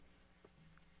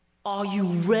Are you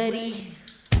ready?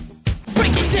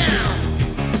 Break it down!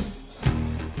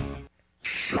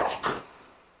 Shock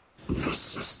the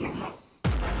system.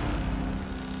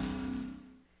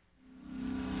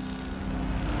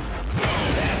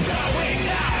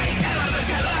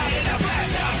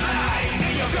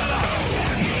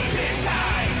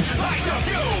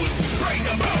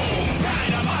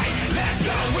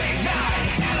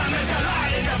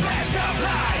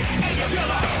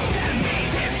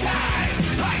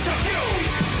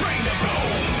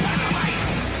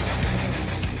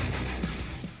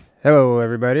 Hello,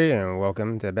 everybody, and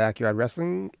welcome to Backyard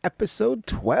Wrestling, episode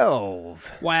 12.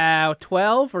 Wow,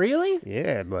 12? Really?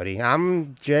 Yeah, buddy.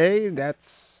 I'm Jay.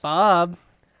 That's... Bob?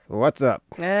 What's up?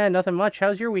 Nothing much.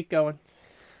 How's your week going?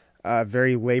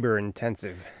 Very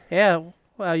labor-intensive. Yeah,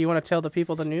 well, you want to tell the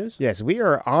people the news? Yes, we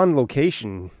are on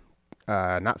location,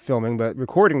 not filming, but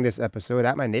recording this episode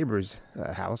at my neighbor's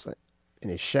house, in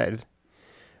his shed,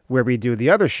 where we do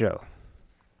the other show,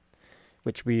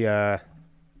 which we,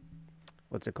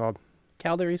 what's it called?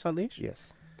 Calderys Unleashed?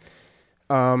 Yes.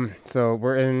 So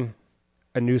we're in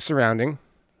a new surrounding.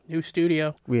 New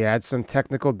studio. We had some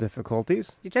technical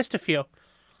difficulties. Just a few.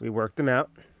 We worked them out.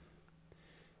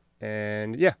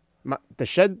 And yeah, the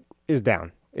shed is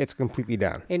down. It's completely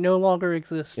down. It no longer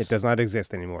exists. It does not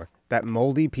exist anymore. That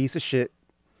moldy piece of shit,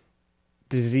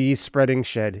 disease-spreading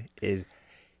shed is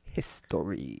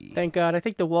history. Thank God. I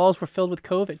think the walls were filled with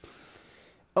COVID.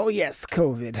 Oh, yes,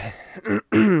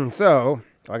 COVID. So,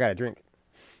 I got a drink.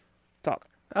 Talk.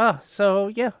 So,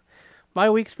 yeah. My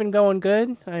week's been going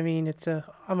good. I mean,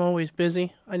 I'm always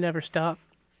busy. I never stop.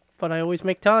 But I always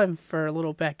make time for a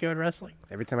little backyard wrestling.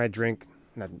 Every time I drink,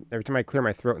 every time I clear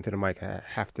my throat into the mic, I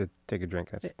have to take a drink.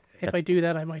 If I do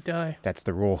that, I might die. That's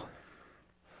the rule.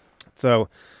 So,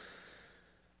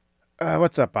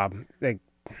 what's up, Bob?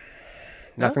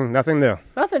 Nothing new.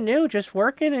 Nothing new. Just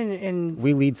working and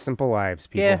We lead simple lives,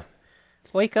 people. yeah.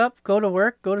 Wake up, go to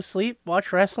work, go to sleep,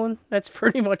 watch wrestling. That's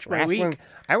pretty much my Wrestling. week.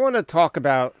 I want to talk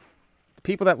about the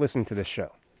people that listen to this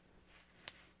show.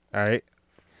 All right.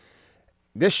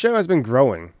 This show has been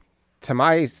growing to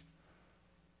my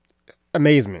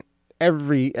amazement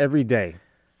every day.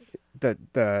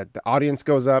 The audience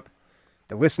goes up,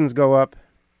 the listens go up.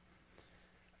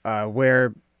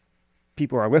 Where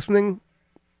people are listening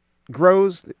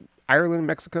grows. Ireland,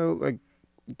 Mexico, like,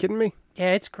 you kidding me?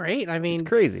 Yeah, it's great. I mean, It's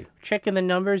crazy. checking the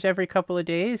numbers every couple of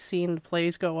days, seeing the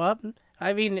plays go up.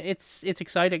 I mean, it's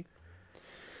exciting.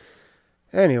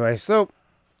 Anyway, so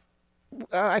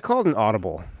I called an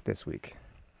audible this week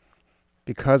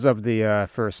because of the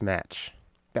first match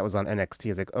that was on NXT. I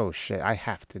was like, oh shit, I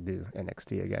have to do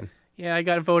NXT again. Yeah, I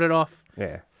got voted off.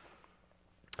 Yeah.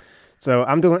 So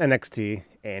I'm doing NXT,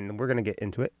 and we're going to get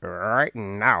into it right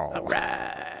now. All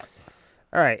right.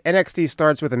 All right, NXT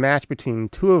starts with a match between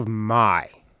two of my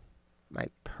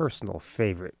personal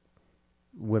favorite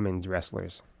women's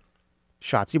wrestlers.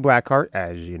 Shotzi Blackheart,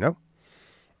 as you know,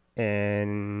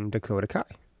 and Dakota Kai.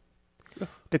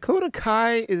 Dakota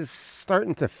Kai is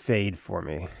starting to fade for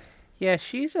me. Yeah,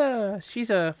 she's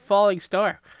a falling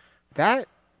star. That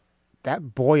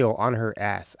boil on her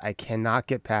ass, I cannot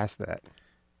get past that.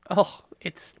 Oh,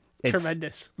 it's It's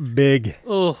tremendous. Big.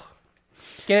 Oh,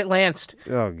 get it lanced.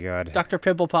 Oh, God. Dr.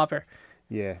 Pimple Popper.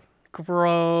 Yeah.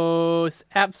 Gross.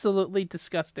 Absolutely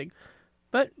disgusting.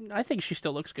 But I think she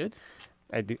still looks good.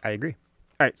 I agree.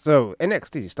 All right, so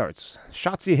NXT starts.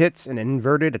 Shotzi hits an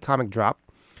inverted atomic drop,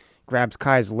 grabs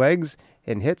Kai's legs,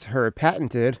 and hits her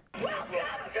patented... Welcome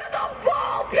to the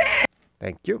ball pit!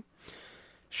 Thank you.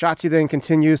 Shotzi then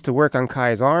continues to work on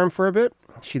Kai's arm for a bit.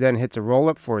 She then hits a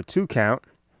roll-up for a 2 count.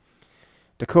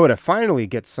 Dakota finally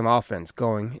gets some offense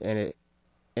going,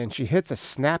 and she hits a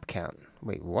snap count.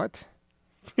 Wait, what?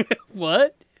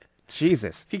 What?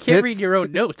 Jesus. If you can't read your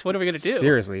own notes, what are we going to do?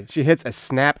 Seriously. She hits a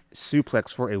snap suplex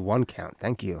for a 1 count.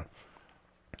 Thank you.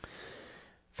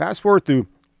 Fast forward through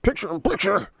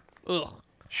picture-in-picture. Ugh.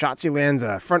 Shotzi lands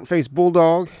a front-face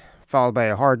bulldog, followed by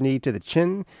a hard knee to the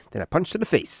chin, then a punch to the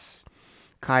face.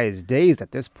 Kai is dazed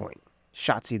at this point.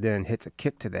 Shotzi then hits a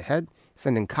kick to the head,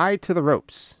 sending Kai to the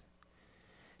ropes.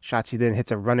 Shotzi then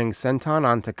hits a running senton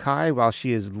onto Kai while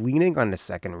she is leaning on the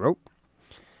second rope.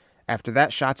 After that,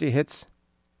 Shotzi hits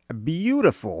a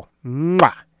beautiful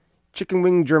chicken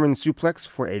wing German suplex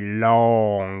for a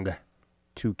long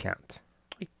 2 count.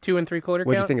 Like 2 3/4 count.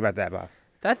 What did you think about that, Bob?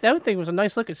 That thing was a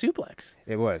nice looking suplex.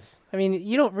 It was. I mean,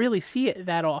 you don't really see it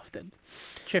that often.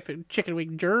 Chicken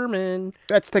wing German.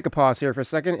 Let's take a pause here for a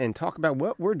second and talk about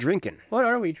what we're drinking. What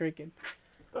are we drinking?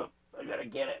 Oh, I gotta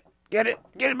get it. Get it,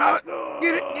 Bob.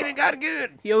 Get it, got it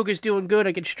good. Yoga's doing good.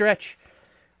 I can stretch.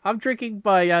 I'm drinking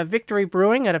by Victory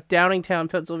Brewing out of Downingtown,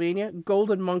 Pennsylvania.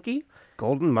 Golden Monkey.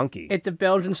 Golden Monkey. It's a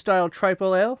Belgian-style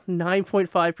triple ale,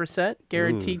 9.5%,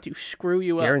 guaranteed to screw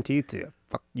you up. Guaranteed to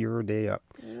fuck your day up.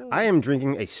 I am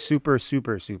drinking a super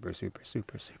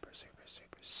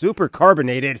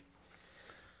carbonated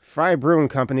Fry Brewing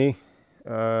Company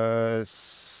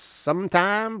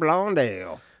sometime blonde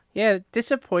ale. Yeah,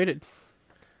 disappointed.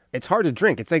 It's hard to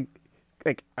drink. It's like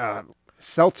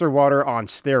seltzer water on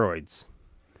steroids.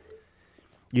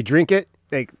 You drink it,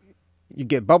 like you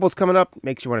get bubbles coming up,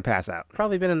 makes you want to pass out.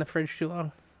 Probably been in the fridge too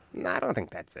long. No, I don't think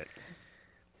that's it.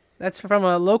 That's from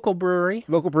a local brewery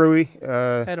Local brewery,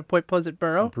 at a Point Pleasant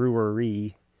borough.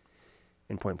 brewery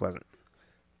in Point Pleasant.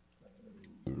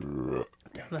 Down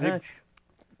the See? hatch.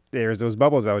 There's those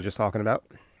bubbles I was just talking about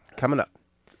coming up.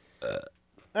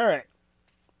 All right.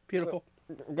 Beautiful.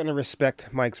 We're going to respect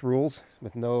Mike's rules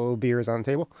with no beers on the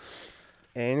table.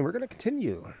 And we're going to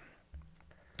continue.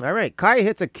 All right. Kai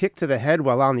hits a kick to the head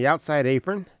while on the outside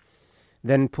apron,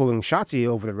 then pulling Shotzi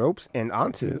over the ropes and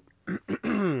onto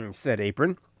said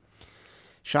apron.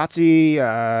 Shotzi,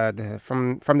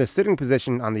 from the sitting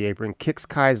position on the apron, kicks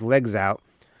Kai's legs out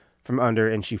from under,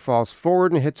 and she falls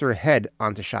forward and hits her head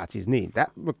onto Shotzi's knee.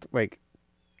 That looked like...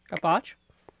 A botch?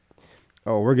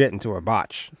 Oh, we're getting to a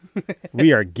botch.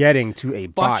 We are getting to a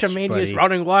botch, Botchamania's buddy.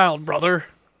 running wild, brother.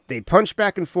 They punch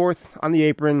back and forth on the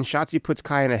apron. Shotzi puts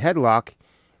Kai in a headlock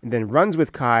and then runs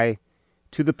with Kai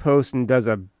to the post and does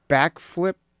a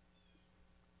backflip,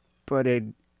 but it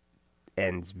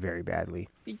ends very badly.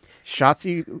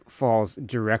 Shotzi falls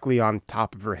directly on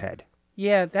top of her head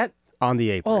Yeah, that... on the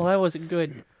apron. Oh, that wasn't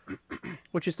good.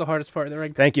 Which is the hardest part of the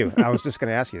ring. Thank you. I was just going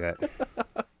to ask you that.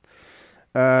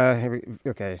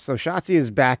 Okay, so Shotzi is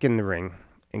back in the ring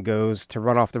and goes to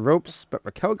run off the ropes, but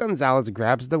Raquel Gonzalez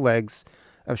grabs the legs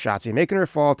of Shotzi, making her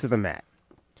fall to the mat.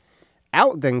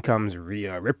 Out then comes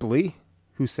Rhea Ripley,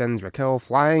 who sends Raquel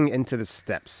flying into the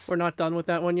steps. We're not done with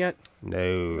that one yet.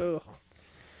 No. Ugh.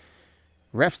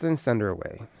 Refs then send her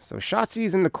away. So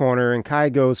Shotzi's in the corner, and Kai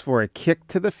goes for a kick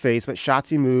to the face, but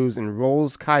Shotzi moves and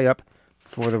rolls Kai up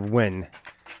for the win.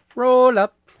 Roll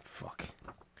up. Fuck.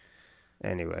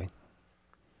 Anyway.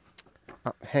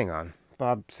 Hang on.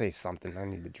 Bob, say something. I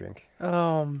need to drink.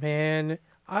 Oh, man.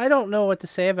 I don't know what to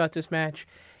say about this match.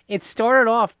 It started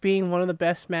off being one of the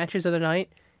best matches of the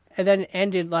night, and then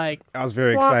ended like... I was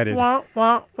very excited. Wah,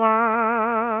 wah,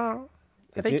 wah.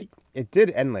 I think... It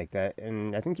did end like that,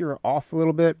 and I think you were off a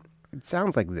little bit. It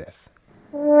sounds like this.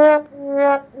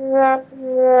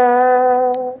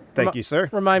 Thank you, sir.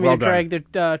 Remind me Well to done. drag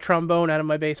the trombone out of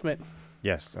my basement.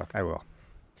 Yes, I will.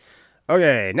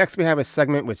 Okay, next we have a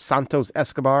segment with Santos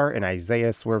Escobar and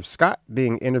Isaiah Swerve Scott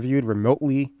being interviewed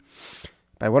remotely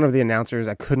by one of the announcers.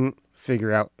 I couldn't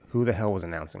figure out who the hell was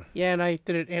announcing. Yeah, and I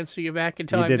didn't answer you back in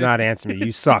time. You did not answer me.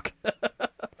 You suck.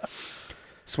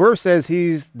 Swerve says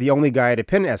he's the only guy to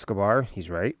pin Escobar. He's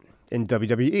right. In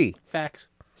WWE. Facts.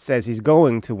 Says he's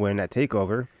going to win at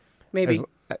TakeOver. Maybe.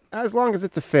 As long as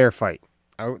it's a fair fight.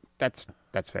 That's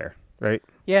fair, right?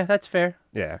 Yeah, that's fair.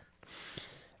 Yeah.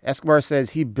 Escobar says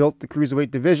he built the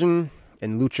Cruiserweight division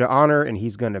in Lucha Honor, and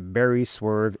he's going to bury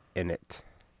Swerve in it.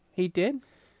 He did?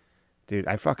 Dude,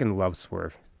 I fucking love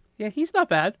Swerve. Yeah, he's not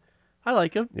bad. I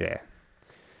like him. Yeah.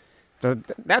 So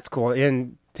that's cool.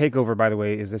 And TakeOver, by the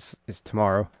way, is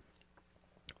tomorrow.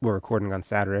 We're recording on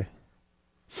Saturday.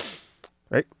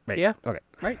 Right? Yeah. Okay.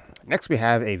 Right. Next, we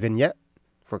have a vignette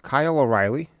for Kyle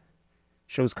O'Reilly.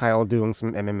 Shows Kyle doing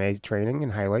some MMA training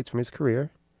and highlights from his career.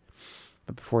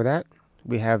 But before that,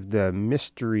 we have the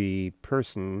mystery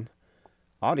person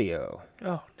audio.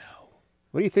 Oh, no.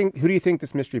 What do you think? Who do you think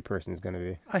this mystery person is going to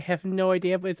be? I have no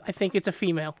idea, but I think it's a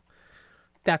female.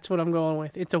 That's what I'm going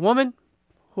with. It's a woman,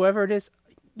 whoever it is.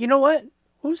 You know what?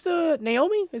 Who's the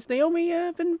Naomi? Has Naomi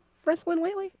been wrestling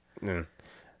lately? No.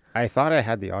 I thought I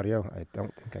had the audio. I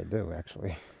don't think I do,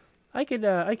 actually. I can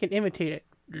imitate it.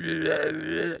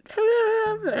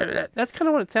 That's kind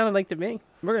of what it sounded like to me.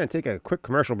 We're going to take a quick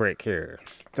commercial break here.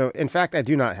 So, in fact, I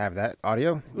do not have that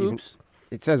audio. Oops.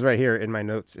 It says right here in my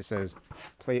notes, it says,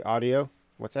 play audio.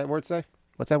 What's that word say?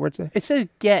 What's that word say? It says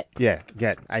get. Yeah,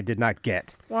 get. I did not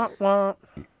get. Wah, wah.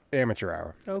 Amateur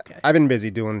hour. Okay. I've been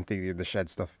busy doing the shed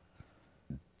stuff.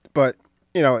 But,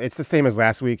 it's the same as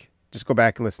last week. Just go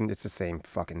back and listen. It's the same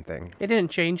fucking thing. It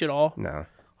didn't change at all. No.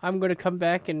 I'm going to come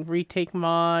back and retake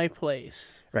my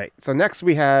place. Right. So next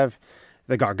we have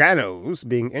the Garganos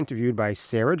being interviewed by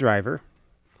Sarah Driver.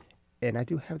 And I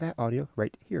do have that audio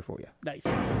right here for you. Nice.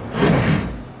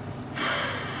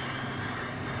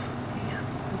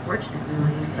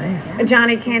 unfortunate.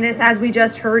 Johnny, Candace, as we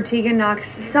just heard, Tegan Knox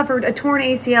suffered a torn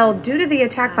ACL due to the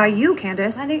attack by you,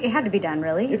 Candace. It had to be done,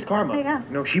 really. It's karma. Yeah.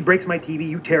 No, she breaks my TV,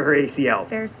 you tear her ACL.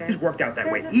 Fair's fair. Just worked out that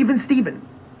Fair way. enough. Even Steven.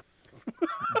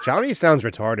 Johnny sounds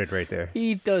retarded right there.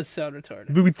 He does sound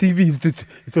retarded. But with TV,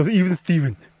 it's even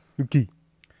Steven. Okay.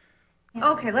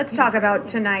 Okay, let's talk about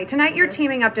tonight. Tonight, you're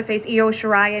teaming up to face Io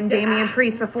Shirai and Damian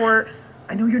Priest before...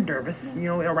 I know you're nervous. You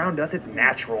know, around us, it's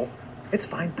natural. It's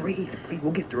fine. Breathe.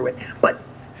 We'll get through it. But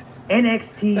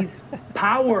NXT's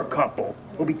power couple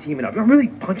will be teaming up. Now, really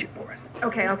punch it for us.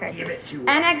 Okay. Give it to us.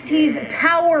 NXT's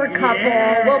power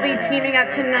couple will be teaming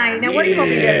up tonight. Now, what are you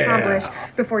hoping to accomplish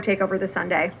before TakeOver this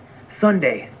Sunday?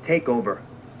 Sunday, TakeOver.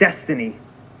 Destiny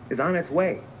is on its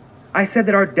way. I said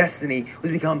that our destiny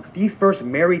was to become the first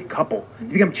married couple to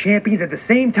become champions at the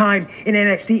same time in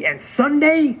NXT. And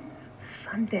Sunday,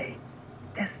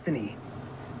 Destiny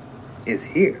is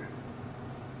here.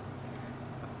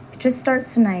 It just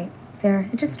starts tonight, Sarah.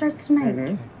 It just starts tonight.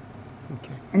 Mm-hmm.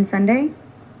 Okay. And Sunday,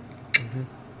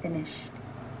 finished.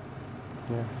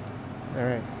 Yeah. All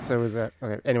right. So is that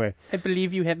okay? Anyway, I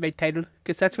believe you have my title,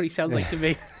 because that's what he sounds like to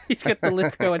me. He's got the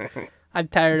lift going. I'm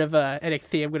tired of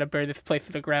NXT. I'm going to burn this place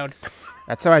to the ground.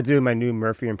 that's how I do my new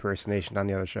Murphy impersonation on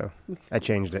the other show. I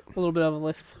changed it. A little bit of a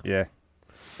lift. Yeah.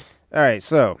 All right.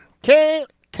 So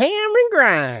Cameron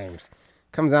Grimes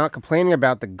comes out complaining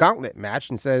about the gauntlet match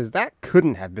and says that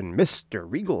couldn't have been Mr.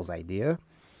 Regal's idea.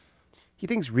 He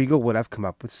thinks Regal would have come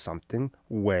up with something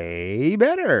way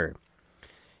better.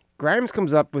 Grimes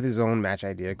comes up with his own match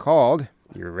idea called,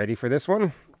 you ready for this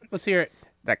one? Let's hear it.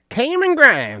 The Cameron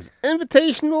Grimes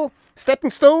Invitational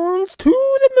Stepping Stones to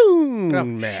the Moon Oh,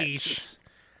 match. Jesus.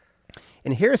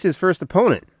 And here's his first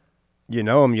opponent. You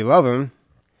know him, you love him.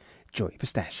 Joey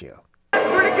Pistachio. That's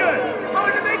pretty good.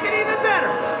 Oh, to make it even better,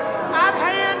 I've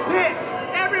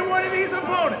handpicked every one of these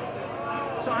opponents.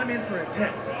 So I'm in for a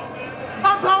test.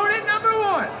 Opponent number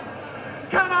one,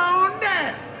 come on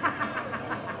down.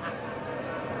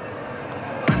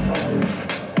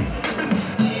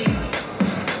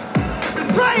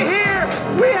 Right here,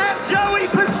 we have Joey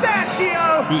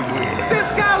Pistachio. Yeah.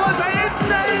 This guy was an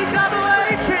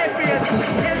NCAA champion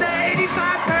in the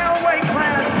 85-pound weight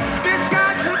class. This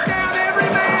guy took down every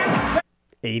man.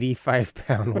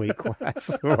 85-pound weight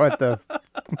class. What the?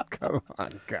 Come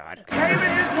on, God. Came in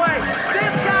his way.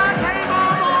 This guy came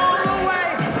all the way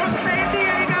from San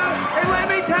Diego. And let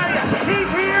me tell you,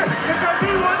 he's here because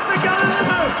he wants to go to the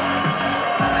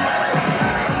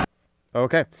moon.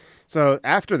 Okay. So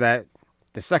after that,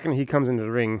 the second he comes into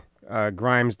the ring,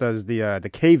 Grimes does the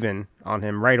cave-in on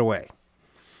him right away.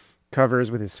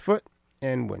 Covers with his foot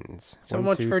and wins. So 1,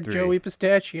 much 2, for 3. Joey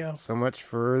Pistachio. So much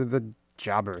for the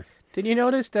jobber, Did you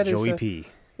notice that Joey his, P.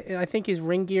 I think his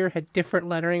ring gear had different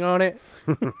lettering on it.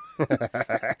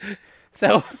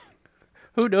 So,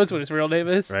 who knows what his real name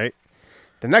is? Right.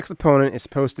 The next opponent is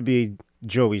supposed to be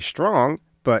Joey Strong,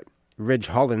 but Ridge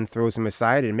Holland throws him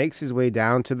aside and makes his way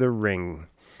down to the ring.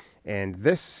 And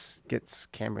this gets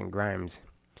Cameron Grimes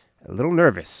a little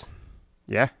nervous.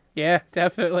 Yeah? Yeah,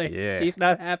 definitely. Yeah. He's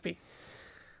not happy.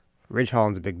 Ridge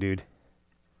Holland's a big dude.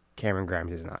 Cameron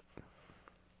Grimes is not.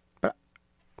 But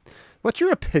what's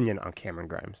your opinion on Cameron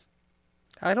Grimes?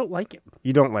 I don't like him.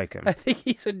 You don't like him. I think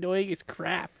he's annoying as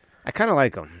crap. I kind of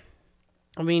like him.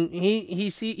 I mean,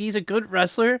 he's a good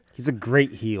wrestler. He's a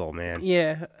great heel, man.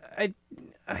 Yeah, I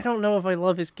don't know if I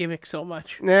love his gimmick so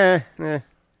much. Nah.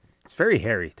 It's very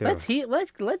hairy, too. Let's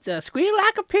squeal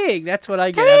like a pig. That's what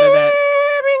I get out of that.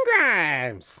 Cameron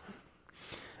Grimes.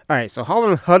 All right, so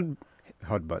Holland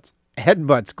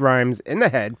headbutts Grimes in the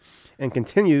head and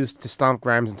continues to stomp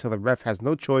Grimes until the ref has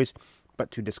no choice but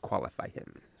to disqualify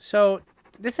him. So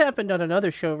this happened on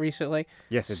another show recently.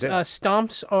 Yes, it did.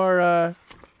 Stomps are Was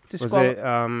disqualified.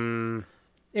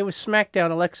 it It was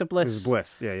SmackDown. Alexa Bliss. It was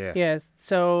Bliss. Yeah. Yeah.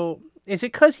 So is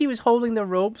it because he was holding the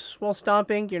ropes while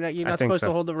stomping? You're not think supposed so.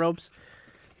 to hold the ropes,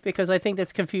 because I think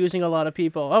that's confusing a lot of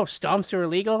people. Oh, stomps are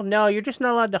illegal? No, you're just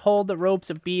not allowed to hold the ropes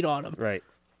and beat on them. Right.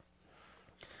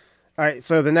 All right,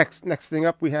 so the next thing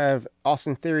up, we have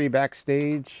Austin Theory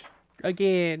backstage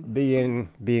Again.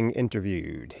 being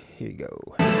interviewed. Here you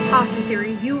go. Austin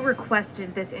Theory, you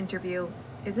requested this interview.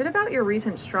 Is it about your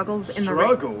recent struggles in the ring?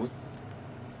 Struggles?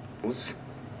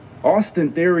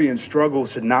 Austin Theory and struggle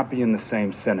should not be in the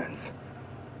same sentence.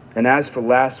 And as for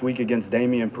last week against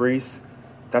Damian Priest,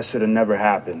 that should have never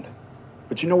happened.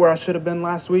 But you know where I should have been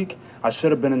last week? I should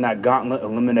have been in that Gauntlet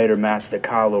Eliminator match that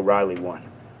Kyle O'Reilly won.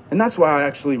 And that's why I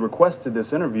actually requested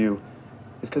this interview,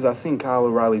 is because I seen Kyle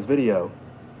O'Reilly's video.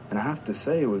 And I have to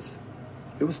say, it was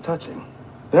touching.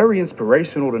 Very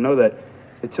inspirational to know that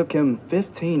it took him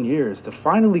 15 years to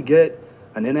finally get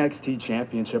an NXT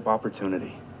championship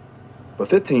opportunity. But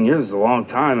 15 years is a long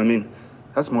time. I mean,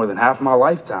 that's more than half my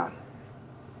lifetime.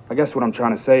 I guess what I'm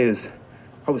trying to say is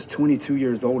I was 22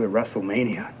 years old at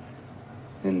WrestleMania,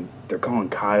 and they're calling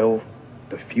Kyle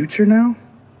the future now?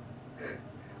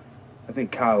 I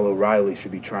think Kyle O'Reilly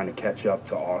should be trying to catch up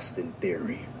to Austin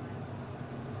Theory.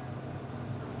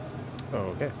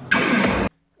 Okay.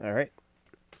 All right.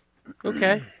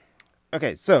 Okay.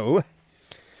 Okay, so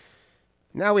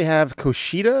now we have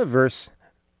Kushida versus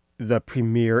the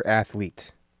premier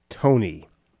athlete, Tony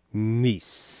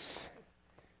Nese.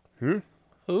 Who?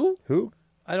 Who?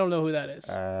 I don't know who that is.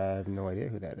 I have no idea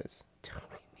who that is.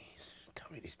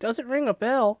 Tony Nese doesn't ring a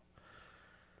bell.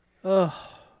 Ugh.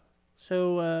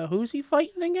 So, who's he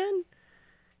fighting again?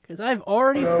 Because I've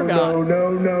already forgotten.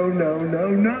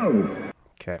 No.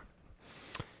 Okay.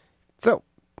 So,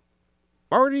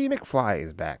 Marty McFly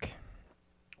is back.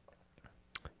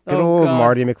 Good old God.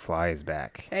 Marty McFly is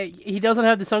back. Hey, he doesn't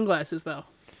have the sunglasses, though.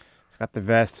 He's got the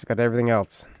vest. He's got everything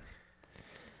else.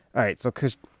 All right, so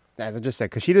as I just said,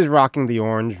 Kushida's rocking the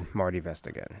orange Marty vest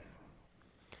again.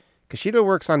 Kushida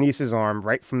works on Nese's arm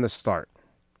right from the start.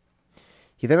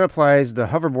 He then applies the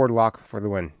hoverboard lock for the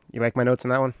win. You like my notes on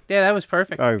that one? Yeah, that was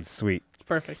perfect. Oh, sweet. It's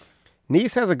perfect.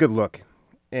 Nese has a good look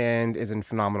and is in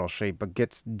phenomenal shape, but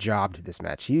gets jobbed this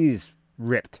match. He's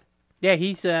ripped. Yeah,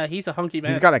 he's a hunky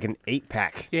man. He's got like an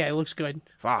 8-pack. Yeah, it looks good.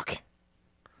 Fuck.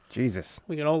 Jesus.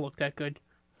 We can all look that good.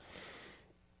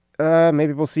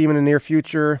 Maybe we'll see him in the near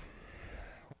future.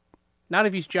 Not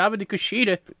if he's jobbing to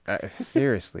Kushida.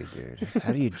 Seriously, dude.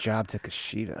 How do you job to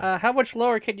Kushida? How much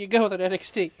lower can you go than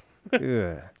NXT? Ugh.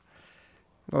 Oh,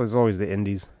 there's always the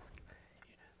indies.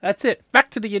 That's it. Back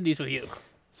to the indies with you.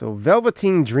 So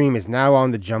Velveteen Dream is now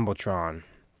on the Jumbotron.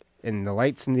 And the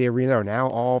lights in the arena are now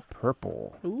all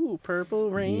purple. Ooh, purple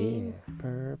rain. Yeah,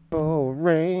 purple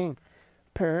rain.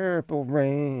 Purple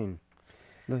rain.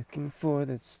 Looking for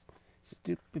this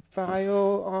stupid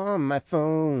file on my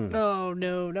phone. Oh,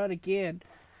 no, not again.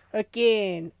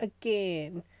 Again.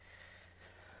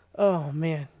 Oh,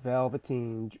 man.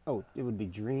 Velveteen. Oh, it would be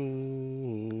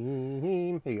Dream.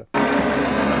 Here you go.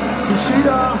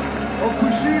 Kushida! Oh,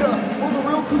 Kushida! Oh, the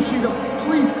real Kushida,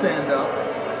 please stand up.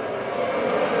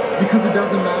 Because it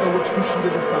doesn't matter which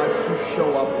Kushida decides to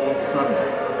show up on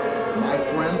Sunday. My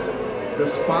friend, the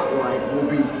spotlight will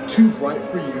be too bright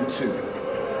for you too.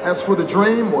 As for the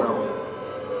Dream, well,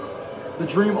 the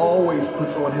Dream always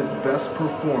puts on his best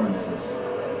performances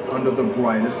under the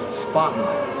brightest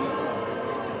spotlights.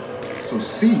 So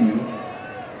see you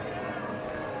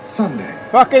Sunday.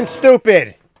 Fucking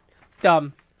stupid.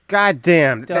 Dumb. God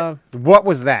damn. Dumb. What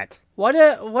was that? What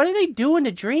are they doing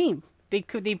to Dream?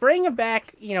 They bring him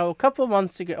back, a couple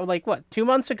months ago, 2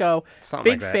 months ago. Something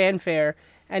big like that. fanfare,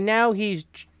 and now he's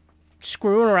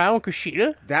screwing around with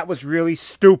Kushida. That was really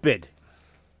stupid.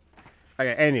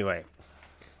 Okay, anyway.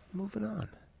 Moving on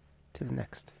to the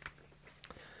next.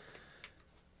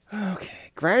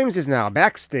 Okay. Grimes is now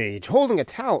backstage, holding a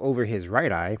towel over his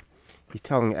right eye. He's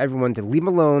telling everyone to leave him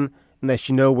alone unless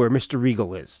you know where Mr.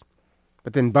 Regal is.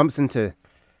 But then bumps into,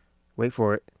 wait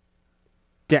for it,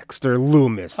 Dexter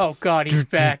Loomis. Oh, God, he's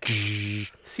back.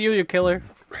 Serial killer.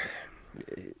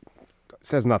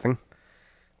 Says nothing.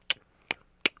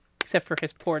 Except for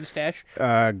his porn stash.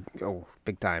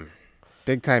 Big time.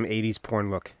 Big time 80s porn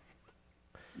look.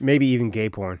 Maybe even gay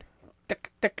porn. I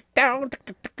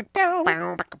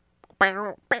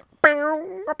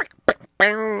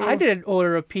didn't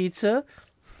order a pizza.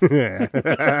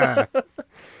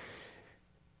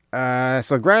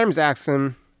 So Grimes asks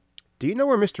him, do you know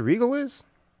where Mr. Regal is?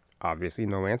 Obviously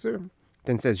no answer.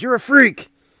 Then says, you're a freak!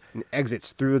 And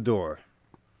exits through the door.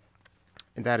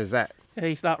 And that is that.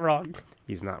 He's not wrong.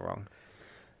 He's not wrong.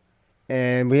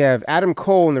 And we have Adam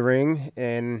Cole in the ring,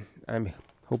 and I'm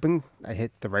hoping I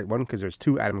hit the right one because there's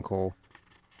two Adam Cole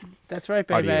That's right,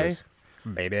 baby. audios.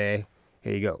 Baby.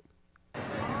 Here you go.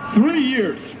 3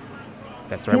 years.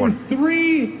 That's the right For one.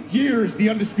 3 years, the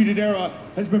Undisputed Era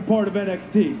has been part of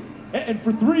NXT. And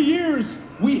for 3 years,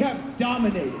 we have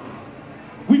dominated.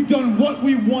 We've done what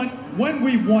we want, when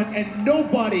we want, and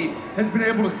nobody has been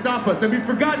able to stop us. I mean,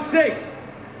 for God's sakes,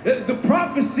 the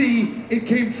prophecy, it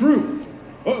came true.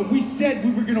 We said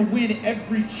we were going to win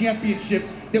every championship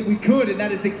that we could, and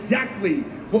that is exactly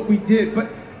what we did.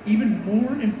 But even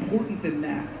more important than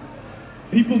that,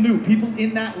 people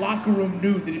in that locker room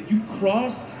knew that if you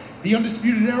crossed the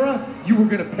Undisputed Era, you were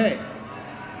going to pay.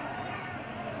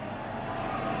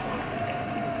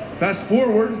 Fast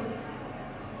forward,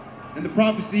 and the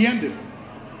prophecy ended.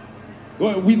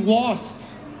 Well, we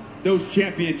lost those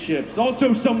championships.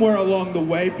 Also, somewhere along the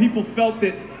way, people felt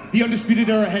that the Undisputed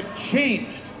Era had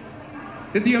changed.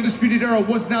 that the Undisputed Era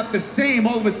was not the same,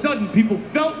 all of a sudden people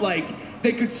felt like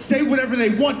they could say whatever they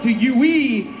want to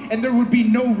UE and there would be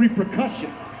no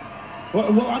repercussion.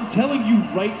 Well, I'm telling you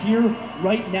right here,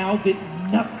 right now, that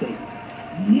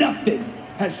nothing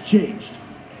has changed.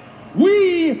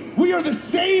 We are the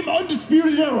same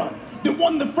Undisputed Era that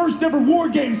won the first ever War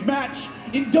Games match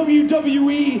in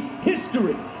WWE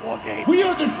history. We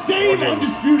are the same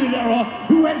Undisputed Era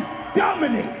who has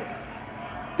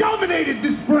dominated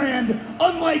this brand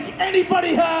unlike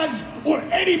anybody has or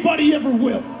anybody ever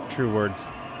will. True words.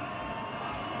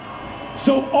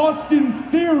 So Austin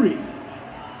Theory,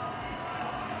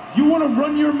 you want to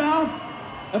run your mouth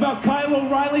about Kyle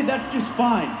O'Reilly? That's just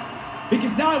fine.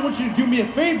 Because now I want you to do me a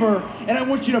favor and I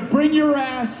want you to bring your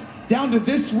ass down to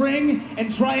this ring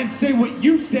and try and say what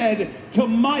you said to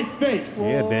my face.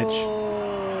 Yeah, bitch.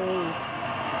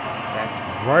 That's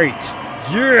right.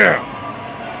 Yeah.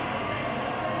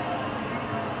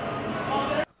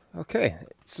 Okay,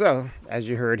 so as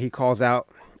you heard, he calls out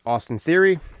Austin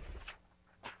Theory.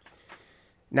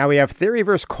 Now we have Theory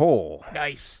versus Cole.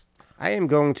 Nice. I am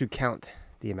going to count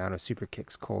the amount of super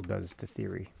kicks Cole does to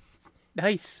Theory.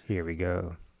 Nice. Here we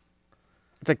go.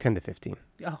 It's like 10 to 15.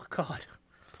 Oh, God.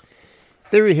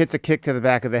 Theory hits a kick to the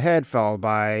back of the head, followed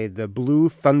by the Blue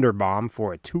Thunder Bomb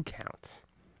for a 2 count.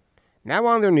 Now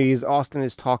on their knees, Austin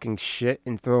is talking shit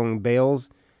and throwing Bales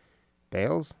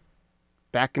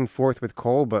back and forth with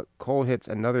Cole, but Cole hits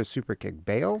another super kick.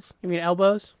 Bales? You mean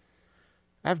elbows?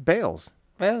 I have Bales.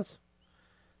 Bales.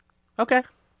 Okay.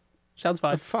 Sounds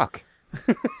fine. The fuck?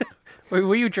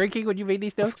 Were you drinking when you made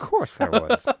these notes? Of course I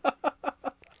was.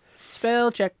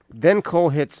 Spell check. Then Cole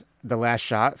hits the last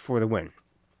shot for the win.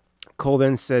 Cole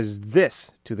then says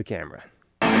this to the camera.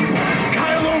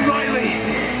 Kyle O'Reilly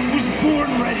was born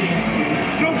ready.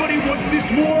 Nobody wants this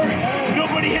more.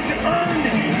 Nobody has earned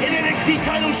an NXT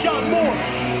title shot more.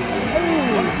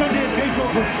 On Sunday at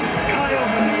TakeOver, Kyle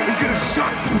is going to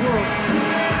shock the world.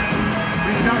 But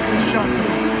he's not going to shock me.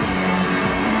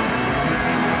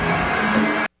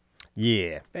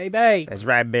 Yeah. Baby. That's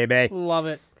right, baby. Love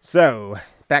it. So,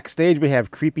 backstage we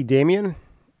have Creepy Damien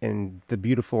and the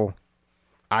beautiful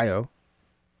Io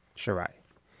Shirai.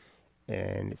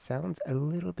 And it sounds a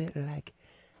little bit like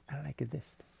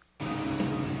this.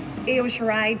 Io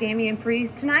Shirai, Damian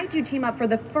Priest, tonight you team up for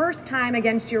the first time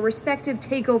against your respective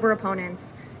TakeOver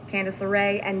opponents, Candice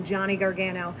LeRae and Johnny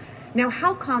Gargano. Now,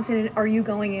 how confident are you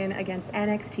going in against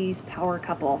NXT's power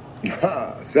couple?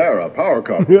 Sarah, power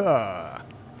couple. Yeah.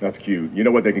 That's cute. You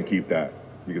know what? They can keep that.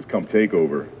 Because come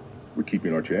TakeOver, we're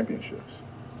keeping our championships.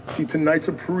 See, tonight's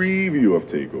a preview of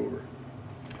TakeOver.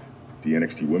 The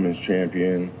NXT Women's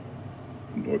Champion,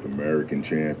 North American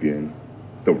Champion,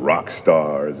 the rock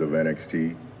stars of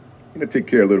NXT. Gonna take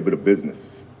care of a little bit of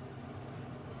business.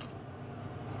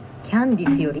 キャンデ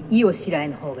ィスよりイオシライ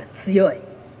の方が強い。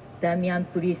ダミアン・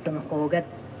プリーストの方が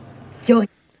上位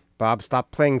Bob, stop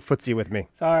playing footsie with me.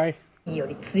 Sorry. よ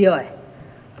り強い。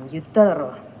言っただ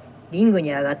ろ。リング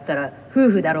に上がったら夫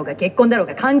婦だろうが結婚だろう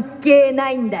が関係な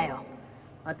いんだよ。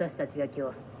私たちが今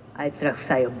日あいつら夫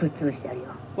妻をぶっ潰してやるよ。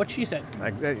What she said.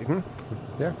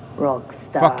 Yeah.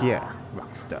 Rockstar. Fuck yeah.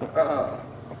 Rockstar.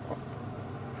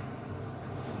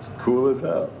 It's cool as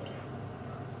hell.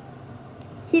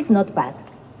 He's not bad.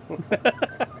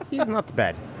 He's not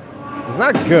bad. He's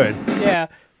not good. Yeah.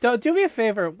 Do me a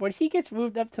favor. When he gets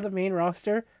moved up to the main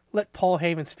roster, let Paul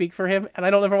Heyman speak for him, and I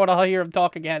don't ever want to hear him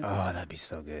talk again. Oh, that'd be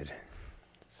so good.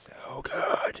 So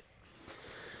good.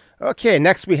 Okay,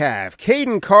 next we have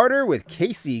Caden Carter with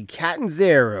Casey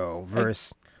Catanzaro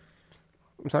versus...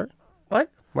 I'm sorry? What?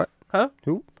 What? Huh?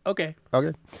 Who? Okay.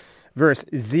 Okay. Versus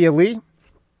Zia Lee.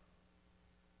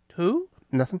 Who?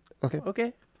 Nothing? Okay.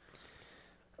 Okay.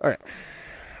 All right.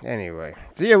 Anyway,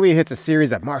 Zia Lee hits a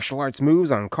series of martial arts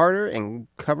moves on Carter and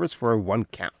covers for a 1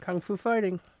 count. Kung Fu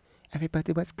fighting.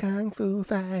 Everybody was Kung Fu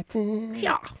fighting.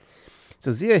 Yeah.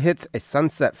 So Zia hits a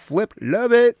sunset flip.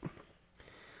 Love it.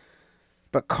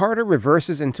 But Carter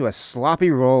reverses into a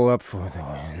sloppy roll-up for the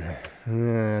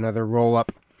win. Another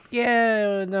roll-up.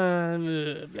 Yeah.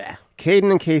 Blah.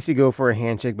 Caden and Casey go for a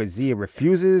handshake, but Zia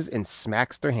refuses and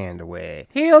smacks their hand away.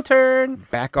 Heel turn.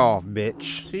 Back off,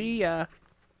 bitch. See ya.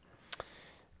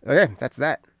 Okay, that's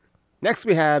that. Next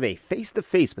we have a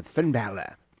face-to-face with Finn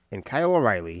Balor and Kyle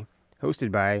O'Reilly,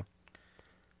 hosted by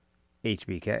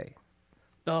HBK.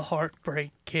 The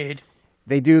Heartbreak Kid.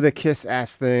 They do the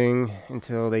kiss-ass thing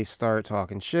until they start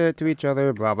talking shit to each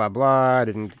other, blah, blah, blah. I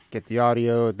didn't get the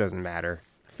audio. It doesn't matter.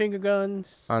 Finger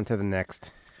guns. On to the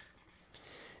next.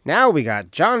 Now we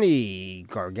got Johnny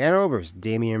Gargano versus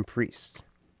Damian Priest.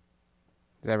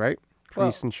 Is that right?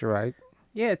 Priest and Shirai.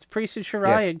 Yeah, it's Priest and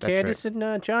Shirai Yes, and that's Candice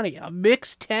and Johnny. A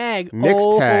mixed tag.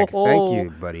 Mixed tag. Oh. Thank you,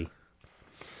 buddy.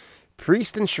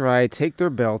 Priest and Shirai take their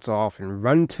belts off and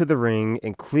run to the ring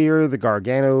and clear the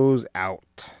Garganos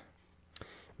out.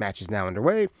 Match is now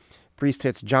underway. Priest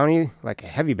hits Johnny like a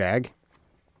heavy bag,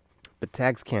 but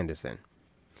tags Candice in.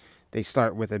 They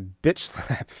start with a bitch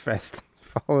slap fest,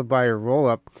 followed by a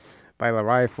roll-up by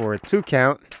Larai for a 2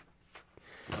 count.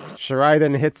 Shirai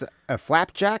then hits a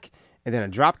flapjack and then a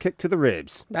drop kick to the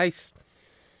ribs. Nice.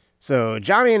 So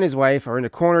Johnny and his wife are in the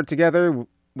corner together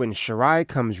when Shirai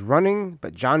comes running,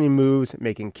 but Johnny moves,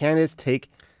 making Candice take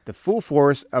the full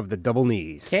force of the double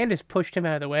knees. Candice pushed him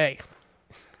out of the way.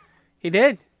 He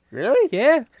did. Really?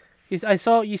 Yeah. I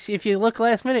saw, you see, if you look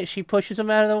last minute, she pushes him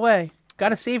out of the way. Got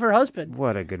to save her husband.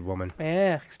 What a good woman.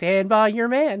 Yeah, stand by your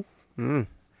man.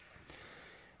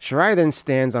 Shirai then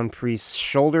stands on Priest's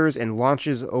shoulders and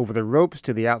launches over the ropes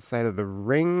to the outside of the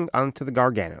ring onto the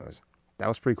Garganos. That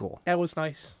was pretty cool. That was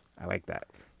nice. I like that.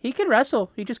 He can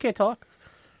wrestle. He just can't talk.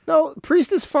 No,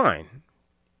 Priest is fine.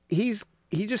 He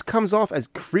just comes off as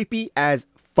creepy as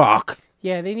fuck.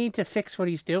 Yeah, they need to fix what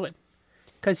he's doing.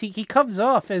 Because he comes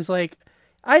off as like,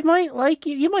 I might like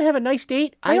you. You might have a nice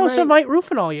date. I also might roof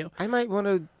and all you. I might want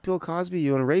to Bill Cosby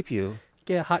you and rape you.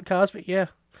 Yeah, hot Cosby, yeah.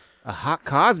 A hot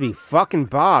Cosby, fucking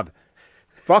Bob.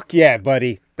 Fuck yeah,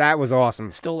 buddy. That was awesome.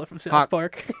 Stole it from South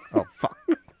Park. Oh, fuck.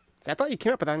 I thought you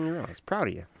came up with that on your own. I was proud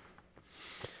of you.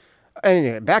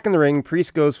 Anyway, back in the ring,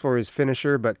 Priest goes for his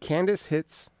finisher, but Candice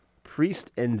hits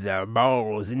Priest in the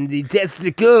balls, in the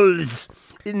testicles,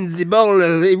 in the ball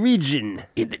region.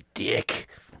 In the dick.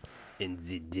 In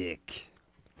the dick.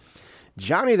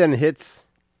 Johnny then hits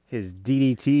his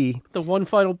DDT. The one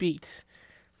final beat.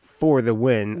 For the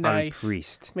win Nice. on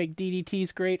Priest. Make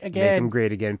DDTs great Make again. him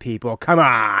great again, people. Come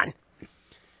on!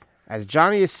 As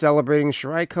Johnny is celebrating,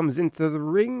 Shirai comes into the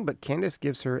ring, but Candice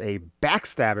gives her a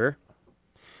backstabber.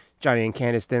 Johnny and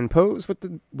Candice then pose with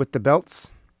the belts.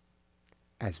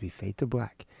 As we fade to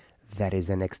black, that is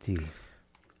NXT.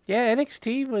 Yeah,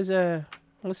 NXT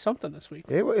was something this week.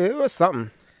 It was something.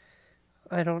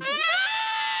 I don't.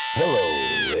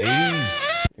 Hello, ladies.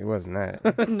 It wasn't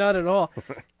that. Not at all.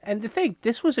 And to think,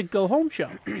 this was a go-home show.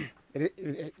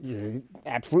 It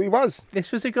absolutely was.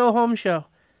 This was a go-home show.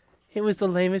 It was the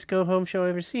lamest go-home show I've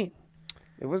ever seen.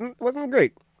 It wasn't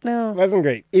great. No. It wasn't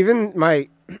great. Even my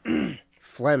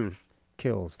phlegm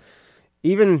kills.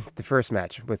 Even the first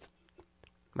match with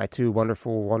my two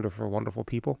wonderful, wonderful, wonderful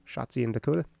people, Shotzi and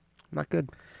Dakota, not good.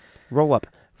 Roll up.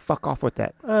 Fuck off with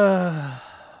that.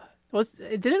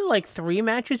 Didn't like 3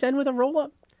 matches end with a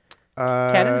roll-up?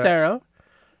 Catanzaro.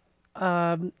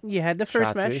 You had the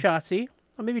first match, Shotzi.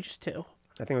 Or maybe just 2.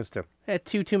 I think it was 2. Had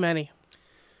 2 too many.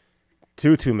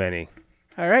 Too many.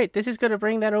 All right, this is going to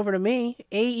bring that over to me.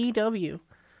 AEW.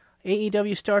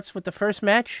 AEW starts with the first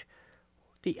match.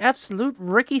 The absolute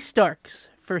Ricky Starks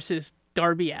versus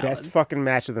Darby Allin. Best fucking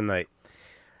match of the night.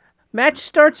 Match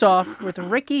starts off with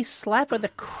Ricky slapping the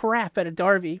crap out of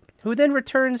Darby, who then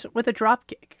returns with a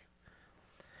dropkick.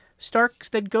 Starks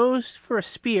then goes for a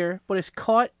spear, but is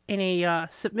caught in a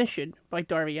submission by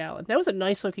Darby Allin. That was a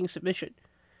nice looking submission.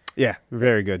 Yeah,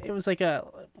 very good. It was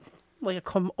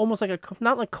almost like a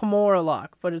not like Kimura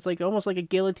lock, but it's like almost like a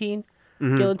guillotine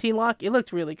lock. It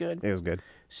looked really good. It was good.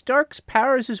 Starks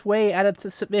powers his way out of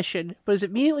the submission, but is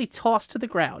immediately tossed to the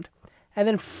ground, and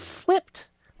then flipped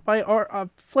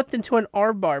into an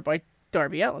armbar by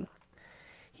Darby Allin.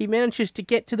 He manages to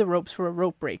get to the ropes for a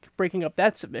rope break, breaking up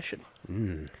that submission.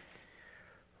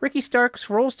 Ricky Starks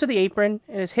rolls to the apron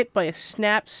and is hit by a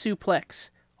snap suplex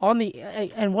on the.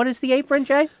 And what is the apron,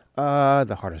 Jay?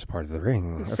 The hardest part of the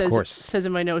ring, of course. Says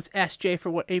in my notes, ask Jay for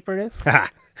what apron is.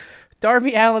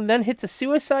 Darby Allin then hits a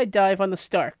suicide dive on the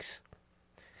Starks.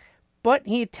 But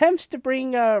he attempts to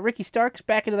bring Ricky Starks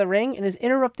back into the ring and is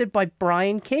interrupted by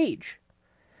Brian Cage.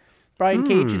 Brian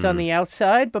Cage is on the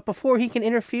outside, but before he can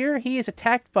interfere, he is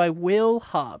attacked by Will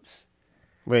Hobbs.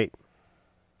 Wait.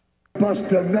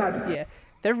 Bust a nut. Yeah,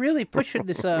 they're really pushing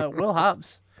this Will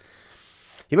Hobbs.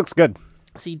 He looks good.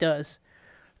 Yes, he does.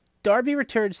 Darby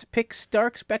returns to pick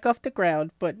Starks back off the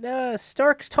ground, but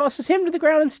Starks tosses him to the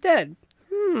ground instead.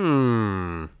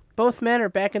 Both men are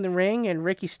back in the ring, and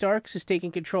Ricky Starks is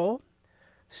taking control.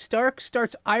 Starks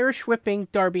starts Irish whipping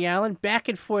Darby Allin back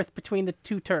and forth between the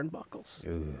 2 turnbuckles.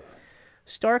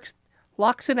 Starks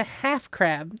locks in a half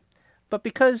crab, but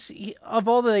because of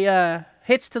all the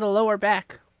hits to the lower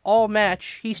back all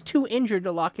match, he's too injured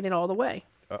to lock it in all the way.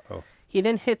 He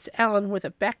then hits Allin with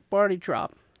a back body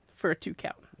drop for a 2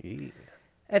 count.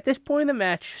 At this point in the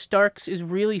match, Starks is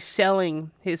really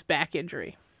selling his back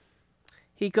injury.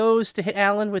 He goes to hit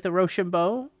Allin with a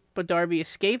Rochambeau, but Darby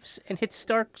escapes and hits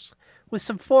Starks with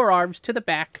some forearms to the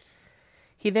back.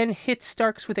 He then hits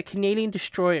Starks with a Canadian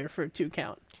Destroyer for a 2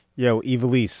 count. Yo,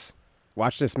 Ivelisse,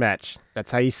 watch this match.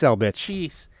 That's how you sell, bitch.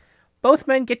 Jeez. Both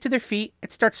men get to their feet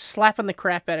and start slapping the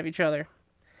crap out of each other.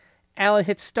 Allen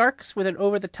hits Starks with an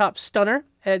over-the-top stunner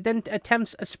and then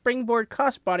attempts a springboard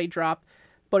crossbody drop,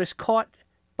 but is caught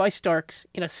by Starks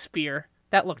in a spear.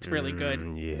 That looked really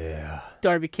good. Yeah.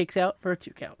 Darby kicks out for a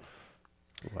 2 count.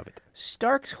 Love it.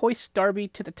 Starks hoists Darby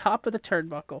to the top of the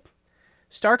turnbuckle.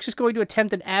 Starks is going to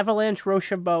attempt an avalanche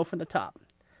Rochambeau from the top.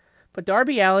 But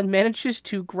Darby Allin manages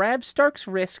to grab Starks'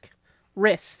 wrist.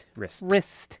 Wrist.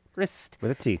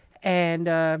 With a T.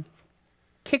 And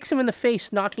kicks him in the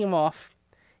face, knocking him off.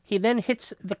 He then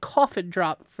hits the coffin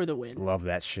drop for the win. Love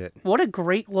that shit. What a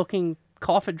great looking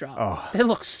coffin drop. Oh. It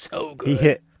looks so good. He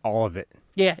hit all of it.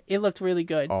 Yeah, it looked really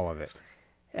good. All of it.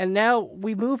 And now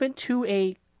we move into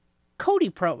a Cody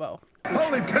promo.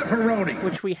 Holy pepperoni!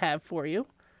 Which we have for you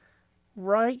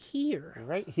right here.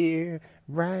 Right here,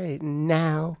 right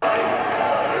now.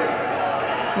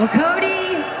 Well,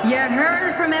 Cody, you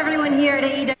heard from everyone here at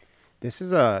AEW. This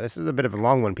is a bit of a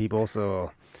long one, people,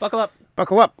 so buckle up.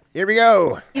 Buckle up. Here we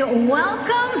go.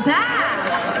 Welcome back.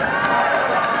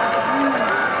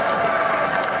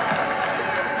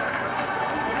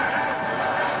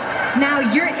 Now,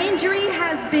 your injury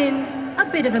has been a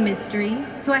bit of a mystery,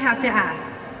 so I have to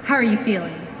ask, how are you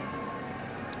feeling?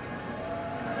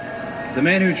 The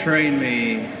man who trained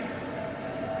me,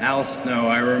 Al Snow,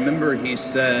 I remember he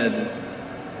said,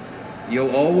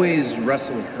 "You'll always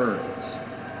wrestle hurt,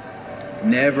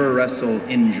 never wrestle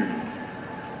injured."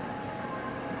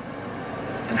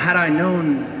 And had I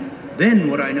known then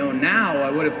what I know now,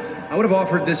 I would have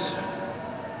offered this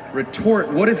retort.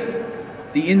 What if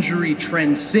the injury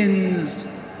transcends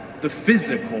the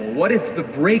physical? What if the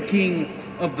breaking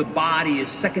of the body is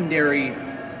secondary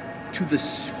to the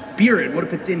spirit? What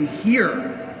if it's in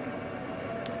here?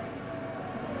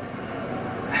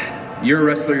 You're a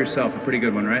wrestler yourself, a pretty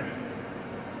good one, right?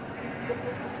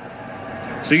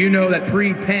 So you know that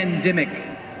pre-pandemic,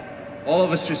 all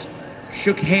of us just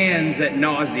shook hands at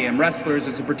nauseam. Wrestlers,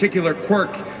 it's a particular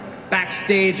quirk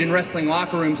backstage in wrestling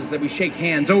locker rooms is that we shake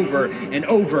hands over and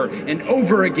over and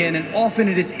over again, and often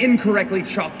it is incorrectly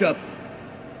chalked up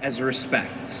as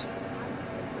respect.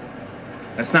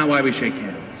 That's not why we shake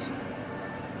hands.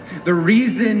 The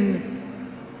reason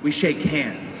we shake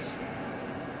hands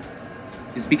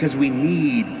is because we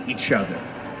need each other.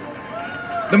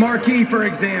 The marquee, for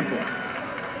example.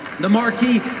 The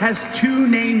marquee has two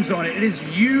names on it. It is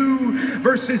you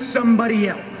versus somebody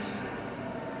else.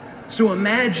 So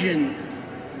imagine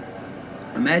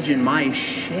my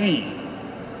shame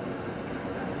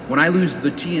when I lose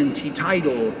the TNT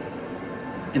title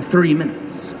in 3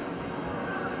 minutes.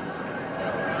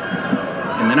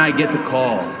 And then I get the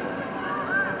call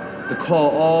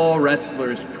all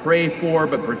wrestlers pray for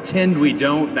but pretend we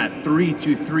don't, that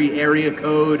 323 area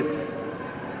code.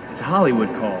 It's a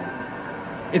Hollywood call.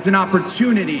 It's an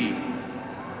opportunity,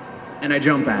 and I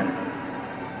jump at it.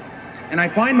 And I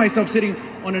find myself sitting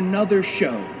on another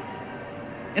show,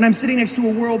 and I'm sitting next to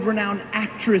a world-renowned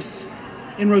actress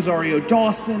in Rosario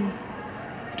Dawson,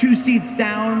 2 seats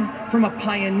down from a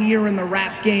pioneer in the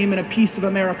rap game and a piece of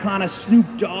Americana, Snoop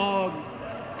Dogg.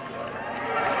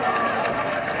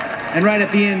 And right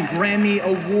at the end, Grammy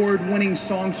Award-winning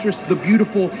songstress, the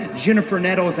beautiful Jennifer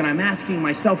Nettles, and I'm asking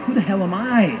myself, who the hell am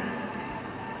I?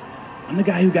 I'm the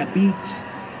guy who got beat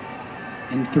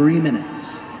in 3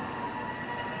 minutes.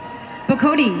 But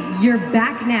Cody, you're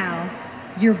back now.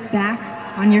 You're back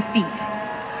on your feet.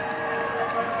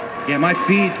 Yeah, my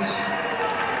feet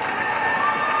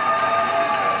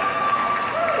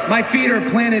are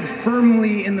planted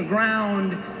firmly in the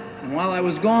ground, and while I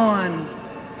was gone,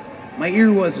 my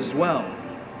ear was as well.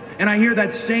 And I hear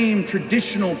that same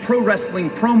traditional pro wrestling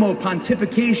promo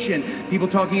pontification, people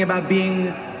talking about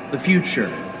being the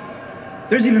future.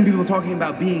 There's even people talking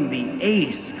about being the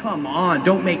ace. Come on,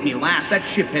 don't make me laugh. That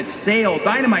ship has sailed.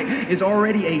 Dynamite is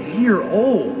already a year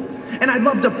old. And I'd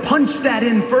love to punch that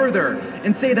in further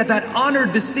and say that that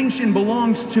honored distinction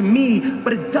belongs to me,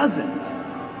 but it doesn't.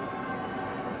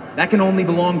 That can only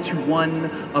belong to one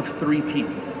of 3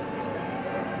 people.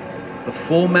 The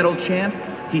Full Metal champ,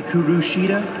 Hikaru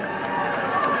Shida.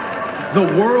 The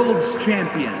world's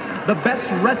champion, the best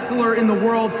wrestler in the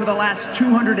world for the last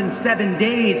 207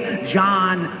 days,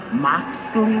 Jon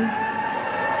Moxley.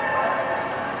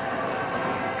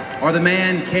 Or the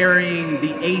man carrying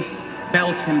the ace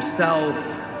belt himself,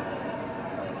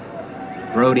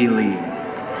 Brody Lee.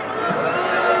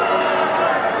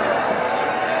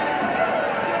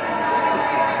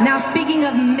 Now, speaking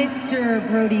of Mr.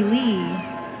 Brody Lee,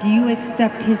 Do you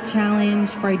accept his challenge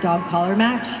for a dog collar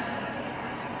match?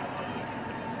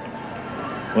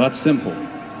 Well, that's simple.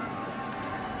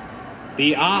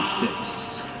 The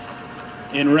optics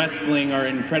in wrestling are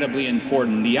incredibly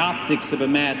important. The optics of a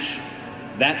match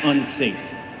that unsafe,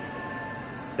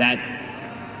 that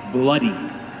bloody,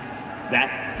 that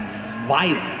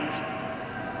violent.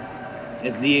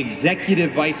 As the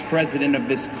executive vice president of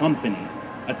this company,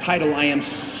 a title I am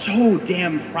so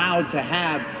damn proud to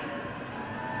have,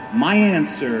 my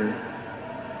answer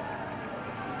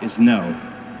is no.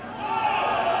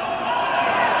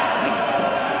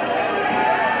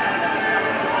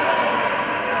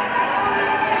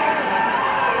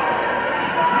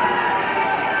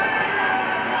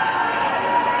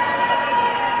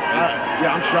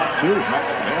 Yeah, I'm shocked too.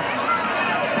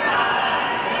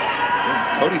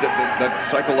 Cody, that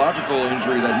psychological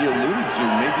injury that he alluded to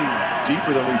may be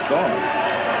deeper than we thought.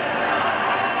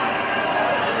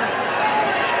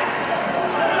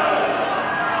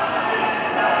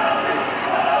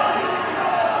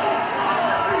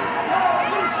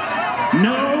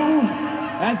 No,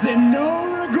 as in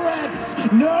no regrets.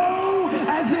 No,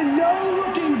 as in no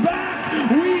looking back.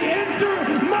 We enter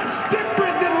much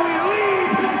different than we leave.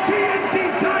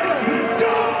 TNT title,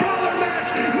 dog collar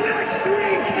match next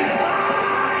week.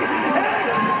 I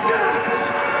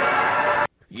accept.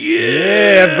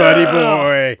 Yeah, buddy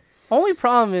boy. Only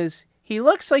problem is he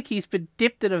looks like he's been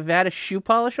dipped in a vat of shoe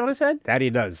polish on his head. That he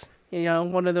does. You know,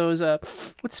 one of those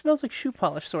what smells like shoe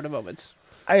polish sort of moments.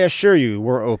 I assure you,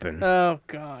 we're open. Oh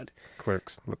God.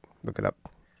 Clerks, look it up.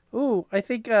 Ooh, I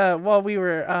think while we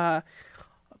were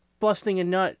busting a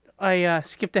nut, I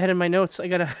skipped ahead in my notes. I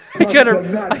gotta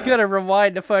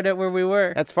rewind to find out where we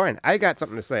were. That's fine. I got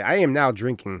something to say. I am now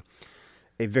drinking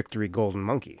a Victory Golden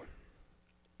Monkey,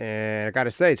 and I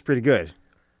gotta say it's pretty good.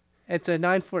 It's a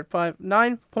 9.5,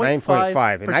 9.5,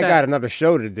 9.5, and I got another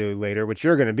show to do later, which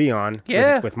you're gonna be on.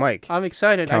 Yeah, with Mike. I'm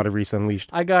excited. Counter Reese Unleashed.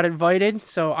 I got invited,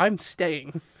 so I'm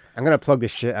staying. I'm gonna plug the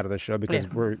shit out of the show because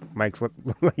Mike's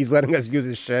he's letting us use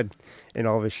his shed and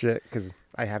all of his shit because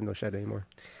I have no shed anymore.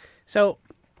 So,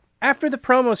 after the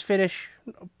promos finish,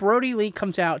 Brody Lee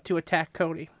comes out to attack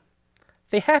Cody.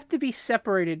 They have to be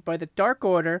separated by the Dark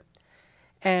Order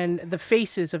and the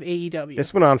faces of AEW.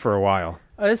 This went on for a while.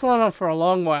 This went on for a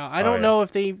long while. I don't know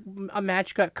if a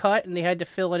match got cut and they had to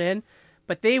fill it in,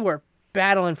 but they were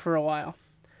battling for a while.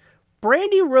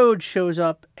 Brandy Rhodes shows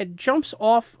up and jumps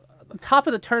off the top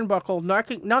of the turnbuckle,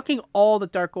 knocking all the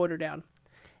Dark Order down.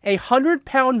 A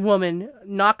 100-pound woman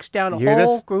knocks down a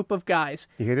whole group of guys.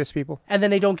 You hear this, people? And then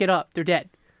they don't get up. They're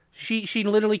dead. She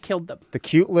literally killed them. The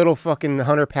cute little fucking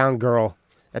 100-pound girl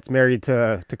that's married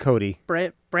to Cody.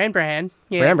 Bran.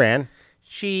 Yeah. Bran.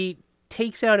 She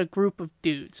takes out a group of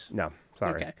dudes. No,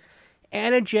 sorry. Okay.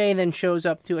 Anna Jay then shows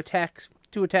up to attack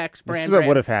Bran. This is what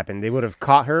would have happened. They would have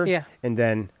caught her. Yeah. And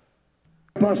then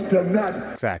bust a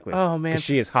nut. Exactly. Oh man. Because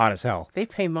she is hot as hell. They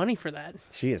pay money for that.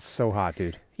 She is so hot,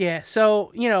 dude. Yeah.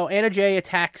 So Anna Jay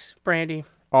attacks Brandy.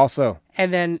 Also.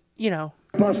 And then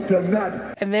bust a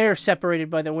nut. And they're separated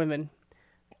by the women.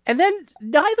 And then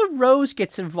neither Rose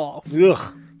gets involved.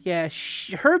 Ugh. Yeah,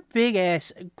 her big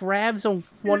ass grabs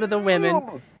one of the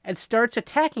women and starts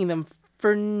attacking them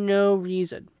for no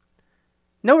reason.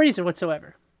 No reason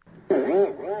whatsoever.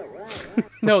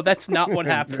 No, that's not what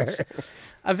happens.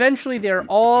 Eventually, they're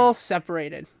all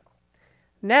separated.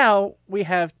 Now, we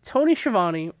have Tony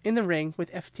Schiavone in the ring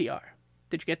with FTR.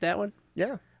 Did you get that one?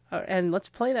 Yeah. And let's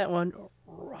play that one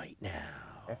right now.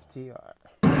 FTR.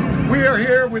 We are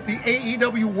here with the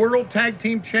AEW World Tag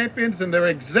Team Champions and their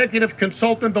executive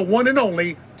consultant, the one and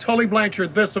only Tully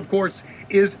Blanchard. This, of course,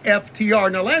 is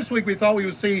FTR. Now, last week we thought we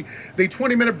would see the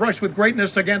 20-minute brush with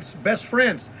greatness against Best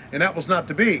Friends, and that was not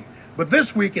to be. But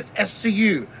this week it's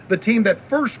SCU, the team that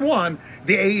first won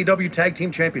the AEW Tag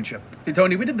Team Championship. See,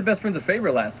 Tony, we did the Best Friends a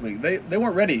favor last week. They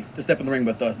weren't ready to step in the ring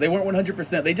with us. They weren't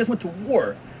 100%. They just went to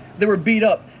war. They were beat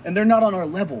up, and they're not on our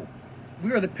level.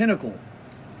 We are the pinnacle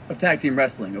of tag team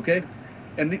wrestling, okay?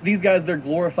 And these guys, they're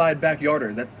glorified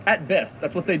backyarders. That's at best.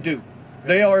 That's what they do.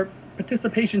 They are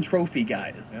participation trophy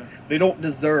guys. Yeah. They don't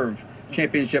deserve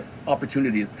championship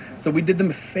opportunities. So we did them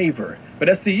a favor. But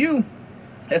SCU,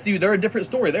 they're a different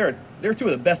story. They're two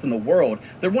of the best in the world.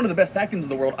 They're one of the best tag teams in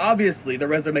the world. Obviously, their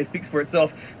resume speaks for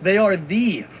itself. They are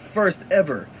the first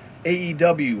ever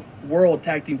AEW World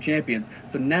Tag Team Champions.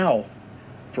 So now,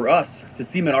 for us to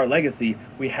cement our legacy,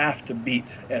 we have to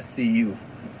beat SCU.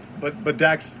 But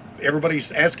Dax,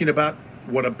 everybody's asking about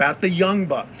What about the Young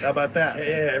Bucks? How about that?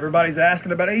 Yeah, everybody's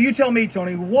asking about it. You tell me,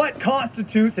 Tony, what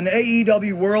constitutes an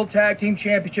AEW World Tag Team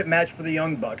Championship match for the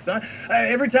Young Bucks? Huh?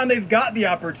 Every time they've got the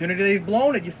opportunity, they've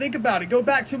blown it. You think about it. Go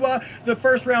back to the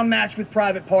first round match with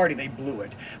Private Party. They blew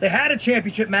it. They had a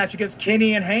championship match against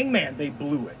Kenny and Hangman. They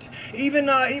blew it. Even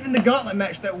the gauntlet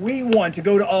match that we won to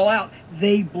go to All Out,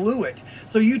 they blew it.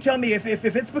 So you tell me if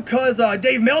it's because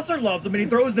Dave Meltzer loves them and he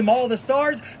throws them all the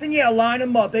stars, then yeah, line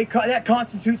them up. That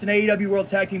constitutes an AEW World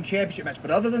Tag Team Championship match.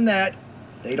 But other than that,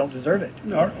 they don't deserve it.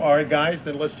 All right, guys,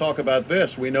 then let's talk about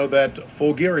this. We know that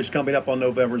Full Gear is coming up on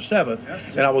November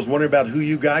 7th, and I was wondering about who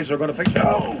you guys are going to face.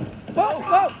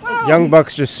 Oh! Young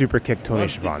Bucks just super kicked Tony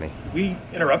Schiavone. We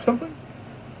interrupt something?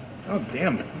 Oh,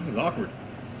 damn. This is awkward.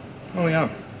 Oh, yeah.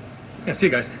 Yeah, see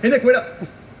you guys. Hey, Nick, wait up.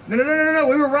 No.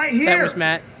 We were right here. That was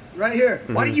Matt. Right here.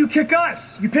 Mm-hmm. Why didn't you kick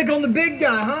us? You pick on the big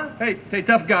guy, huh? Hey,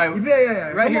 tough guy.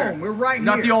 Yeah. Right Come here. on, we're right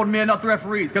Not here. the old man, not the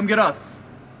referees. Come get us.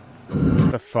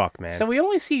 What the fuck, man? So we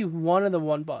only see one of the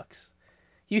One Bucks.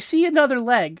 You see another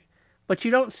leg, but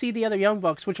you don't see the other Young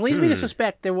Bucks, which leads me to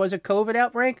suspect there was a COVID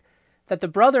outbreak, that the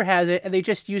brother has it, and they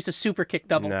just used a super kick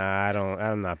double. Nah,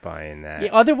 I'm not buying that. Yeah,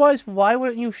 otherwise, why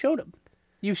wouldn't you have showed him?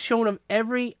 You've shown him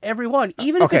every one,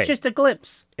 even if it's just a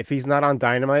glimpse. If he's not on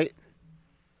Dynamite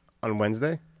on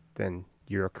Wednesday, then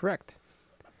you're correct.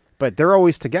 But they're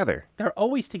always together. They're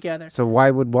always together. So why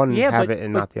would one have it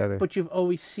and not the other? But you've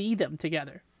always seen them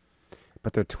together.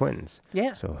 But they're twins.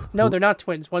 Yeah. So No, they're not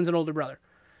twins. One's an older brother.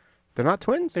 They're not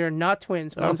twins? They're not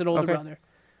twins. One's an older okay. brother.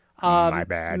 My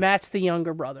bad. Matt's the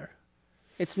younger brother.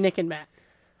 It's Nick and Matt.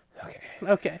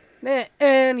 Okay.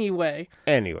 Anyway.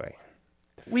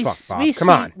 Come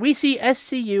on. We see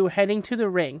SCU heading to the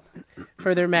ring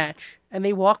for their match, and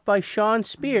they walk by Sean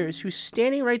Spears, who's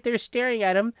standing right there staring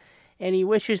at him, and he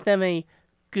wishes them a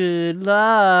good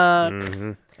luck.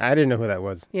 Mm-hmm. I didn't know who that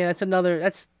was. Yeah,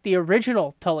 that's the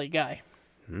original Tully guy.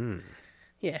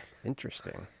 Yeah.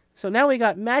 Interesting. So now we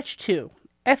got match 2,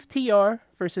 FTR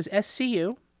versus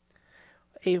SCU,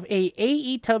 a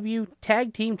AEW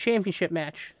Tag Team Championship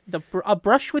match, a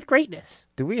brush with greatness.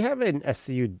 Do we have an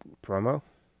SCU promo?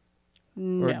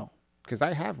 No. Because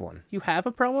I have one. You have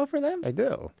a promo for them? I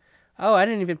do. Oh, I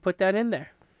didn't even put that in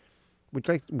there.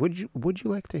 Would you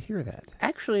like to hear that?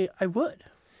 Actually, I would.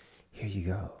 Here you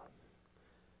go.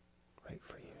 Right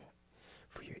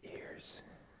for your ears.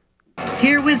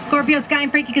 Here with Scorpio Sky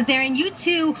and Frankie Kazarian, you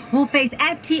two will face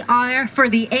FTR for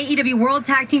the AEW World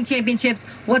Tag Team Championships.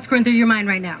 What's going through your mind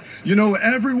right now? You know,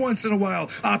 every once in a while,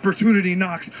 opportunity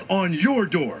knocks on your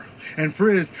door. And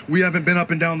Frizz, we haven't been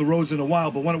up and down the roads in a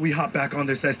while, but why don't we hop back on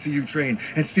this SCU train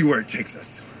and see where it takes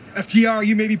us? FTR,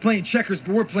 you may be playing checkers,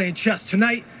 but we're playing chess.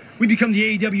 Tonight, we become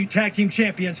the AEW Tag Team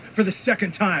Champions for the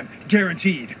second time,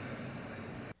 guaranteed.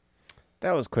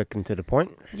 That was quick and to the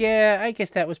point. Yeah, I guess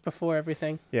that was before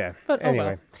everything. Yeah. But anyway. oh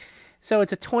well. So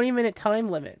it's a 20-minute time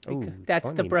limit. Ooh, that's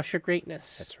 20. the brush of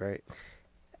greatness. That's right.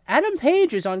 Adam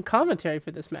Page is on commentary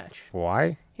for this match.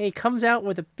 Why? He comes out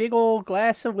with a big old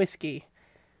glass of whiskey.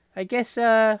 I guess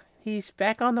he's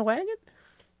back on the wagon?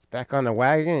 He's back on the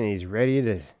wagon and he's ready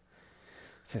to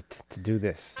do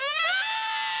this.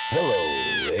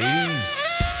 Hello, ladies.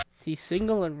 He's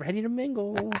single and ready to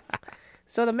mingle.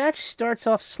 So the match starts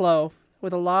off slow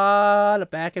with a lot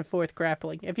of back and forth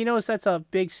grappling. If you notice, that's a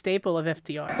big staple of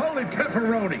FTR. Holy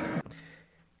pepperoni.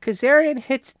 Kazarian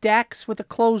hits Dax with a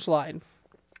clothesline.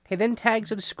 He then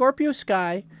tags into Scorpio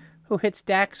Sky, who hits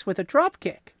Dax with a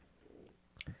dropkick.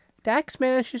 Dax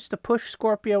manages to push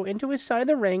Scorpio into his side of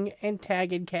the ring and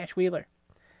tag in Cash Wheeler.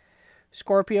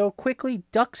 Scorpio quickly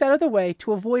ducks out of the way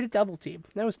to avoid a double team.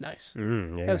 That was nice.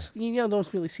 Yeah.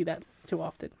 Don't really see that too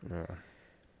often. No.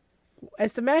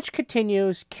 As the match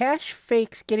continues, Cash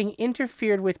fakes getting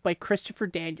interfered with by Christopher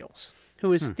Daniels,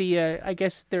 who is I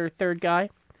guess, their third guy.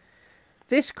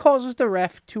 This causes the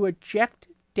ref to eject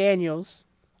Daniels.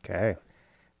 Okay.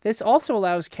 This also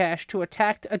allows Cash to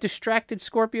attack a distracted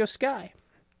Scorpio Sky.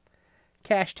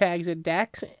 Cash tags in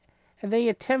Dax, and they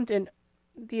attempt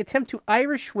to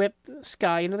Irish whip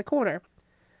Sky into the corner.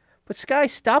 But Sky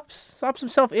stops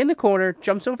himself in the corner,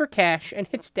 jumps over Cash, and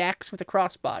hits Dax with a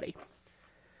crossbody.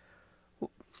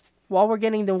 While we're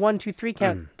getting the 1-2-3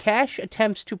 count, Cash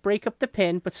attempts to break up the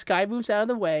pin, but Sky moves out of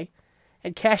the way,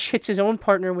 and Cash hits his own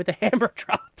partner with a hammer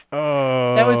drop.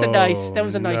 Oh, that was a nice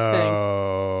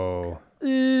no. thing.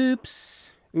 Oops.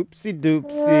 Oopsie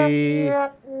doopsie.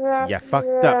 You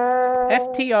fucked up.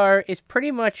 FTR is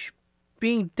pretty much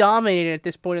being dominated at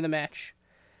this point in the match.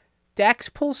 Dax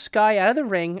pulls Sky out of the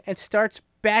ring and starts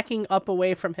backing up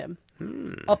away from him,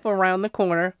 up around the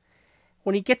corner.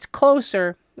 When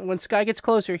Sky gets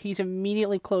closer, he's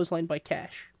immediately clotheslined by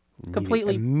Cash.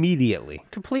 Immediately.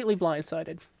 Completely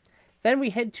blindsided. Then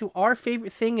we head to our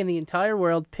favorite thing in the entire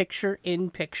world,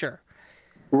 picture-in-picture.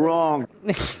 Wrong.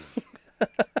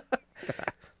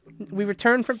 We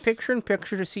return from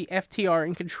picture-in-picture to see FTR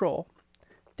in control.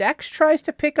 Dax tries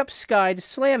to pick up Sky to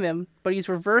slam him, but he's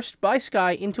reversed by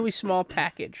Sky into a small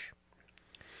package.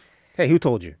 Hey, who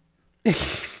told you?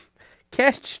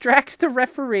 Cash distracts the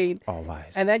referee. All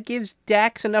lies. And that gives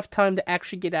Dax enough time to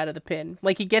actually get out of the pin.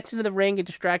 Like, he gets into the ring and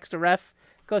distracts the ref.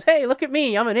 Goes, hey, look at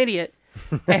me, I'm an idiot.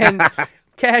 And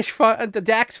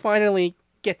Dax finally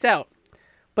gets out.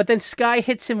 But then Sky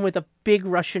hits him with a big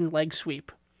Russian leg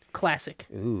sweep. Classic.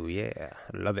 Ooh, yeah.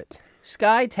 I love it.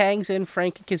 Sky tags in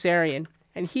Frankie Kazarian,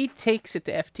 and he takes it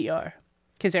to FTR.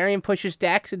 Kazarian pushes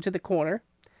Dax into the corner.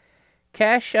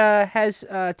 Cash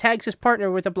tags his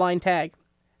partner with a blind tag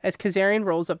as Kazarian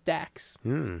rolls up Dax.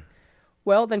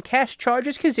 Well, then Cash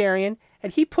charges Kazarian,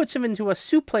 and he puts him into a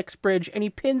suplex bridge, and he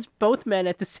pins both men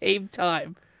at the same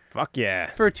time. Fuck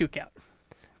yeah. For a 2 count.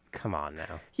 Come on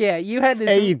now. Yeah, you had this...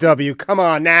 AEW, come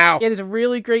on now. Yeah, there's a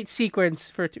really great sequence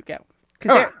for a 2 count.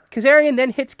 Kazarian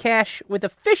then hits Cash with a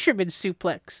fisherman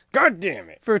suplex. God damn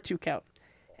it. For a 2 count.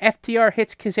 FTR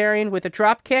hits Kazarian with a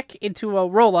drop kick into a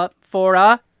roll-up for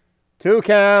a... 2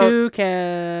 count. 2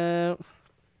 count.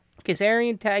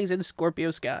 Kazarian tags in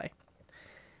Scorpio Sky.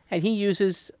 And he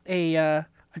uses a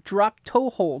drop toe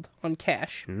hold on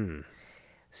Cash.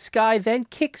 Sky then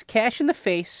kicks Cash in the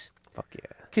face. Fuck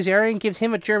yeah. Kazarian gives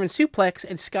him a German suplex,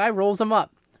 and Sky rolls him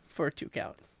up for a 2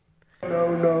 count.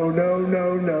 No.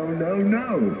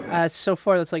 So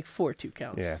far, that's like 4 2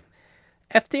 counts. Yeah.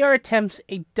 FTR attempts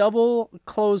a double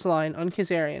clothesline on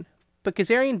Kazarian, but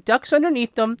Kazarian ducks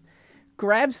underneath them,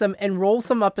 grabs them, and rolls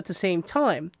them up at the same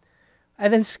time.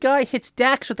 And then Sky hits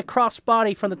Dax with a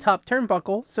crossbody from the top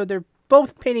turnbuckle, so they're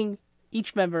both pinning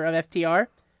each member of FTR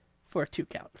for a 2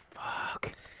 count.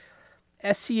 Fuck.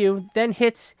 SCU then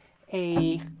hits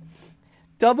a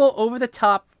double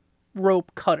over-the-top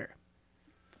rope cutter,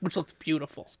 which looks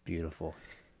beautiful. It's beautiful.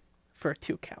 For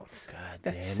 2 counts. God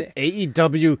That's damn. sick.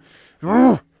 AEW.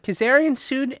 Kazarian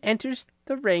soon enters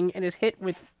the ring and is hit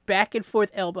with back-and-forth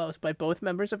elbows by both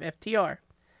members of FTR.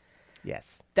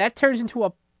 Yes. That turns into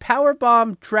a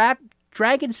powerbomb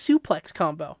dragon suplex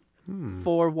combo.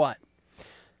 For what?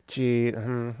 A 2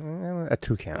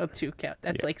 count. A 2 count.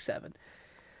 That's like 7.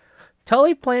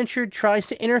 Tully Blanchard tries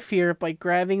to interfere by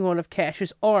grabbing one of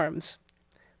Cash's arms,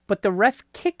 but the ref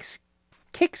kicks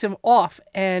him off,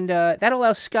 and that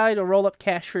allows Sky to roll up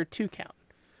Cash for a 2 count.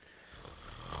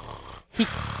 He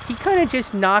kind of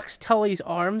just knocks Tully's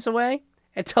arms away,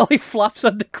 and Tully flops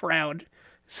on the ground.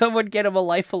 Someone get him a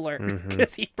life alert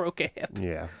because he broke a hip.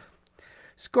 Yeah.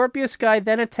 Scorpio Sky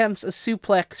then attempts a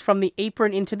suplex from the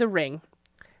apron into the ring.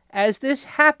 As this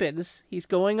happens, he's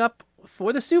going up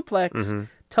for the suplex.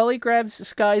 Tully grabs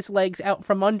Sky's legs out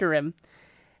from under him,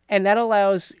 and that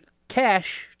allows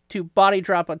Cash to body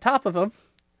drop on top of him.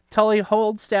 Tully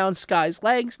holds down Sky's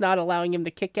legs, not allowing him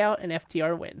to kick out, and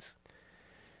FTR wins.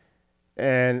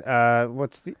 And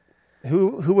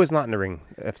who was not in the ring?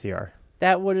 FTR.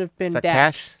 That would have been Is that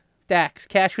Dax. Dax.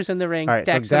 Cash was in the ring. All right,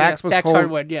 Dax, so Dax was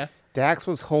Hardwood, yeah. Dax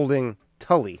was holding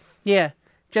Tully. Yeah,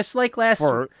 just like last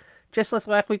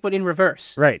week, but in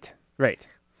reverse. Right.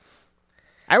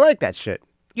 I like that shit.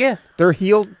 Yeah. They're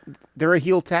a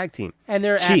heel tag team. And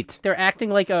they're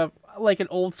acting like an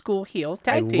old school heel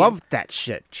tag team. I love that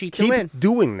shit. Cheat Keep to win.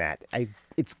 doing that.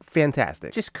 It's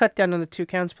fantastic. Just cut down on the 2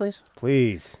 counts, please.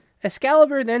 Please.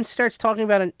 Excalibur then starts talking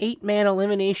about an 8-man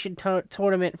elimination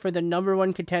tournament for the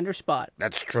 #1 contender spot.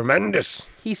 That's tremendous.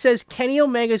 He says Kenny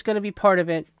Omega is going to be part of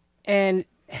it, and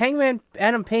Hangman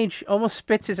Adam Page almost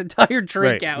spits his entire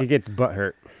drink out. He gets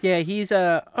butthurt. Yeah, he's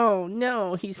oh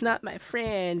no, he's not my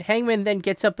friend. Hangman then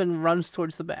gets up and runs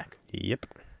towards the back. Yep.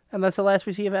 And that's the last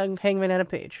we see of Hangman Adam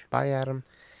Page. Bye, Adam.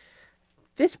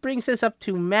 This brings us up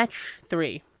to match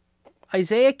 3.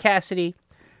 Isaiah Cassidy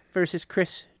versus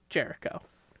Chris Jericho.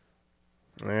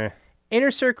 Inner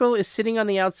Circle is sitting on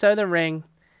the outside of the ring,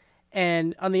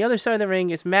 and on the other side of the ring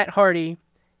is Matt Hardy,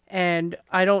 and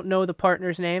I don't know the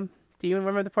partner's name. Do you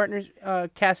remember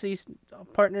Cassidy's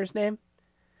partner's name?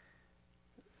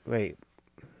 Wait.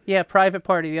 Yeah, Private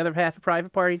Party. The other half of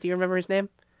Private Party. Do you remember his name?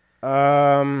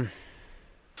 Yeah,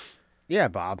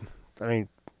 Bob. I mean,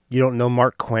 you don't know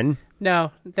Mark Quinn?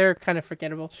 No, they're kind of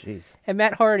forgettable. Jeez. And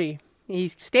Matt Hardy,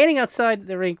 he's standing outside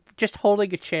the ring, just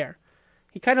holding a chair.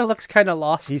 He kind of looks kind of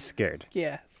lost. He's scared.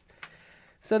 Yes.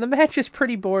 So the match is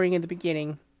pretty boring in the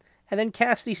beginning, and then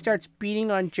Cassidy starts beating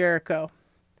on Jericho.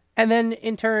 And then,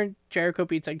 in turn, Jericho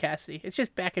beats on Cassidy. It's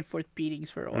just back and forth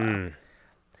beatings for a while.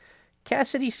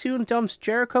 Cassidy soon dumps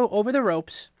Jericho over the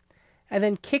ropes, and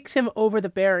then kicks him over the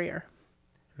barrier.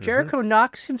 Jericho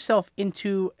knocks himself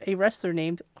into a wrestler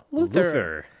named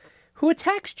Luther, who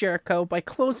attacks Jericho by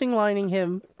clotheslining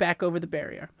him back over the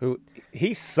barrier.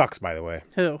 He sucks, by the way.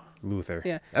 Who? Luther.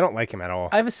 Yeah. I don't like him at all.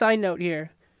 I have a side note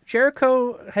here.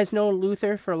 Jericho has known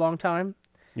Luther for a long time.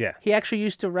 Yeah. He actually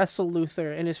used to wrestle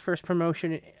Luther in his first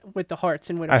promotion with the Hearts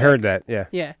in Winnipeg. I heard that, yeah.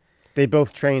 Yeah. They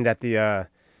both trained at the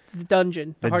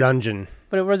dungeon. The Hearts- dungeon.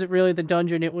 But it wasn't really the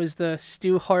dungeon. It was the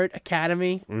Stu Hart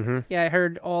Academy. Mm-hmm. Yeah, I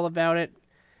heard all about it.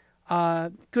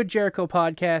 Good Jericho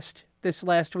podcast this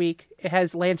last week. It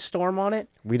has Lance Storm on it.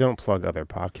 We don't plug other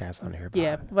podcasts on here,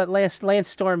 Yeah, but Lance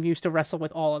Storm used to wrestle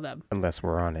with all of them. unless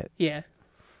we're on it. Yeah.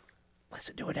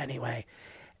 Listen to it anyway.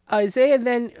 Isaiah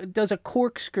then does a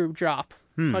corkscrew drop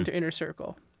onto Inner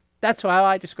Circle. That's how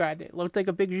I described it. It looked like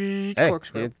a big Hey,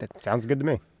 corkscrew. that sounds good to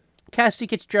me. Cassidy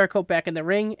gets Jericho back in the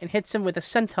ring and hits him with a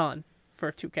senton for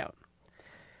a 2 count.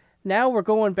 Now we're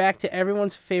going back to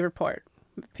everyone's favorite part,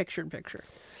 picture in picture.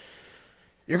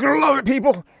 You're going to love it,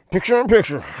 people. Picture in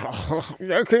picture.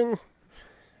 Yeah, King.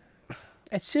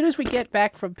 As soon as we get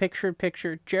back from picture in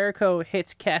picture, Jericho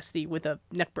hits Cassidy with a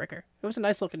neckbreaker. It was a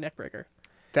nice looking neckbreaker.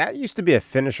 That used to be a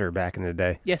finisher back in the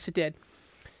day. Yes, it did.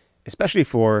 Especially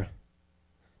for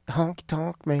the honky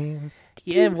tonk man.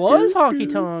 Yeah, it was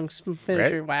Honky Tonk's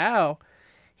finisher. Right? Wow.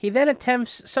 He then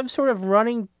attempts some sort of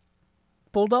running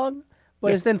bulldog, but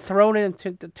Yeah. is then thrown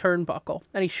into the turnbuckle,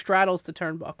 and he straddles the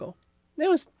turnbuckle. It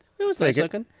was nice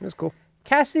looking. It was cool.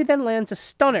 Cassidy then lands a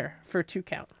stunner for a 2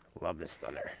 count. Love this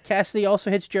stunner. Cassidy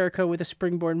also hits Jericho with a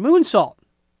springboard moonsault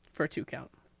for a 2 count.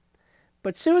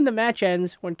 But soon the match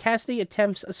ends when Cassidy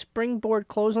attempts a springboard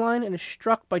clothesline and is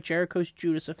struck by Jericho's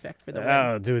Judas effect for the win.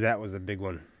 Oh, dude, that was a big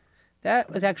one.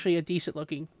 That was actually a decent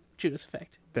looking Judas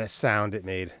effect. The sound it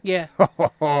made. Yeah.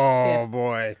 Oh,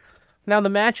 boy. Now the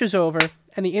match is over,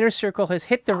 and the Inner Circle has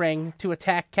hit the ring to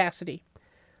attack Cassidy.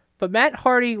 But Matt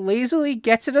Hardy lazily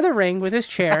gets into the ring with his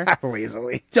chair,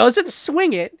 Lazily. doesn't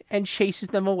swing it, and chases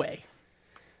them away.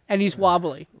 And he's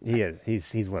wobbly. He is.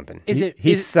 He's limping. Is it-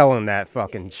 He's is it- selling that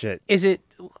fucking shit. Is it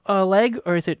a leg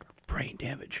or is it brain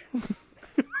damage?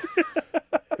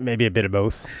 Maybe a bit of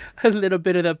both. A little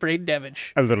bit of the brain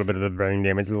damage. A little bit of the brain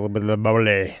damage, a little bit of the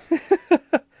bole.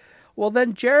 Well,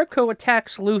 then Jericho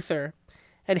attacks Luther,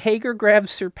 and Hager grabs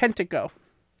Serpentico.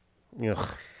 Ugh.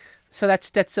 So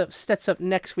that's up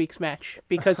next week's match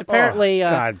because apparently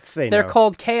God, say they're no.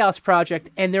 called Chaos Project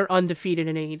and they're undefeated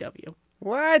in AEW.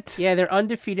 What? Yeah, they're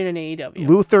undefeated in AEW.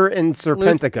 Luther and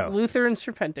Serpentico. Luther and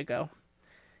Serpentico.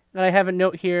 And I have a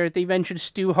note here. They mentioned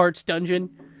Stu Hart's dungeon.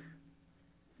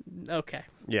 Okay.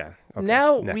 Yeah. Okay,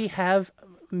 Now next. we have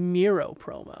Miro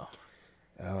promo.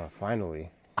 Oh,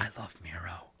 finally. I love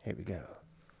Miro. Here we go.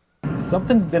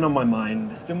 Something's been on my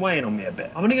mind. It's been weighing on me a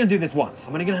bit. I'm only gonna do this once.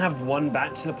 I'm only gonna have one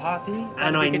bachelor party,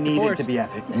 and I need it to be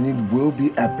epic. And it will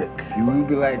be epic. You will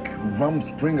be like Rum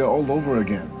Springer all over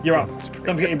again. You're up.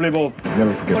 Don't forget your blue balls.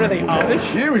 Never forget What are my they, blue balls.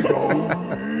 Amish? Here we go.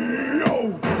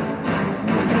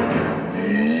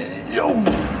 Yo!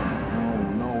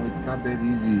 No, it's not that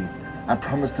easy. I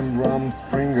promised him Rum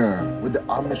Springer with the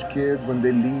Amish kids when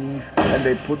they leave and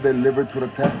they put their liver to the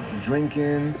test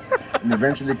drinking and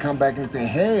eventually come back and say,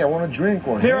 hey, I want a drink,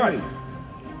 or Here hey,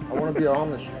 I want to be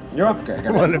Amish. You're up. Okay, I I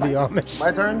got want to that. be Amish.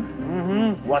 My turn?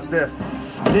 Mm-hmm. Watch this.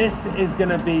 This is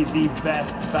gonna be the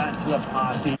best bachelor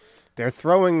party. They're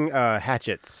throwing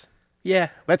hatchets. Yeah.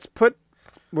 Let's put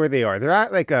where they are. They're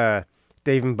at like a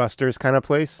Dave and Buster's kind of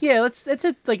place. Yeah, it's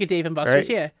like a Dave and Buster's.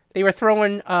 Right. Yeah, they were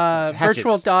throwing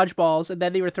virtual dodgeballs, and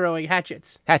then they were throwing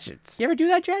hatchets. Hatchets. You ever do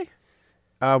that, Jay?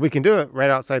 We can do it right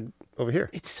outside over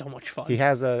here. It's so much fun. He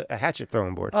has a hatchet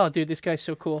throwing board. Oh, dude, this guy's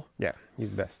so cool. Yeah,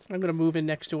 he's the best. I'm gonna move in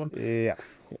next to him. Yeah.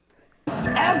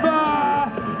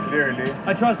 Ever! Clearly.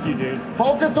 I trust you, dude.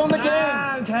 Focus on the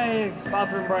game. Okay,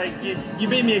 bathroom break. You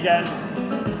beat me again.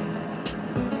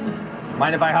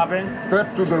 Mind if I hop in?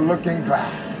 Step to the looking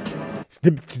glass.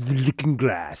 Step to the looking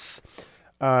glass.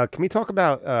 Can we talk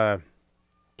about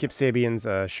Kip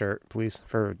Sabian's shirt, please,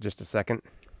 for just a second?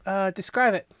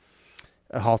 Describe it.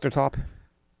 A halter top.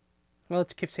 Well,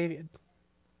 it's Kip Sabian.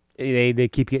 They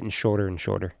keep getting shorter and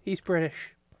shorter. He's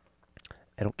British.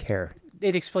 I don't care.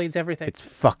 It explains everything. It's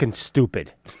fucking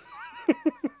stupid.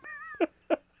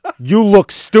 You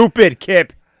look stupid,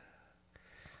 Kip.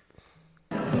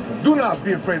 Do not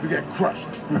be afraid to get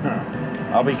crushed.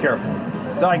 I'll be careful.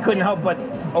 So I couldn't help but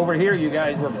overhear you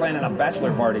guys were planning a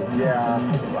bachelor party. Yeah,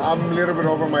 I'm a little bit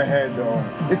over my head though.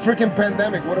 It's freaking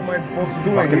pandemic. What am I supposed to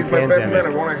do? Fucking He's my best pandemic.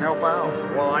 man. I want to help out.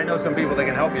 Well, I know some people that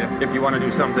can help you if you want to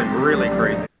do something really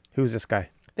crazy. Who's this guy?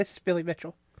 This is Billy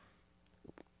Mitchell.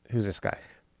 Who's this guy?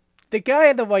 The guy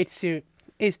in the white suit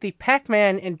is the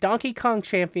Pac-Man and Donkey Kong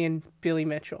champion, Billy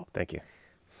Mitchell. Thank you.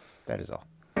 That is all.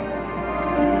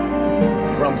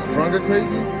 Rumspringa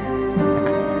crazy?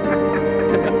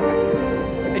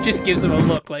 It just gives them a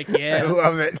look like, yeah. I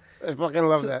love it. I fucking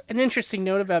love that. An interesting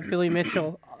note about Billy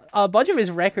Mitchell. A bunch of his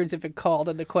records have been called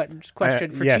into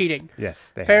question for yes, cheating.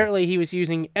 Yes, they have. Apparently, he was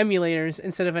using emulators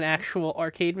instead of an actual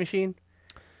arcade machine.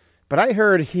 But I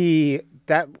heard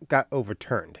that got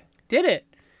overturned. Did it?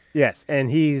 Yes, and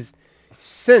he's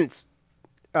since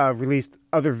released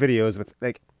other videos with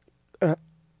like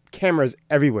cameras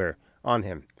everywhere on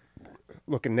him,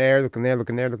 looking there,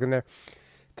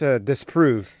 to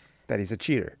disprove that he's a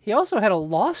cheater. He also had a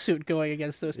lawsuit going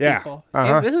against those people.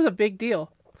 Uh-huh. This is a big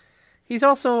deal. He's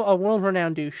also a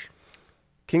world-renowned douche.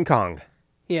 King Kong.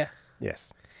 Yeah. Yes.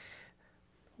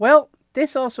 Well,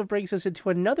 this also brings us into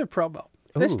another promo.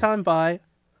 This Ooh. time by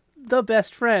The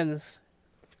Best Friends.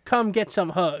 Come get some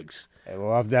hugs. I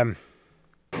love them.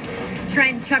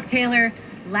 Trent, Chuck Taylor,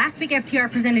 last week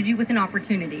FTR presented you with an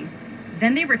opportunity.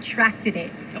 Then they retracted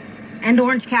it. And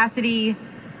Orange Cassidy,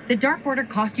 the Dark Order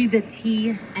cost you the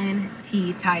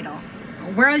TNT title.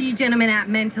 Where are you gentlemen at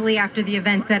mentally after the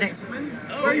events that it...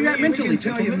 Where are you at mentally? We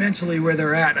can tell you mentally where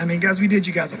they're at. I mean, guys, we did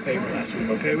you guys a favor last week,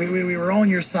 okay? We were on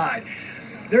your side.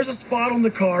 There's a spot on the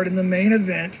card in the main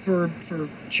event for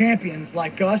champions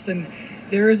like us, and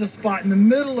there is a spot in the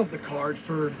middle of the card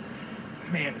for,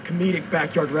 man, comedic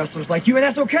backyard wrestlers like you, and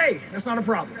that's okay. That's not a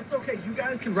problem. That's okay. You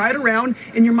guys can ride around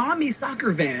in your mommy's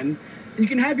soccer van, and you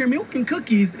can have your milk and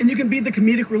cookies, and you can be the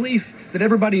comedic relief that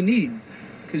everybody needs,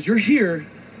 because you're here,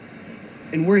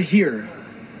 and we're here,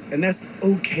 and that's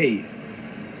okay.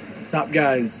 Top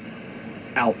guys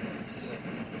out.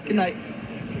 Good night.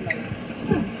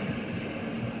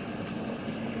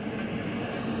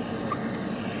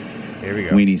 Here we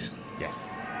go. Weenies.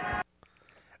 Yes.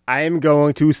 I am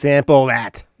going to sample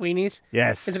that. Weenies?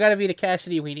 Yes. It's got to be the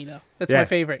Cassidy weenie, though. That's my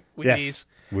favorite. Weenies. Yes.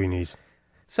 Weenies.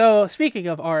 So, speaking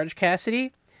of Orange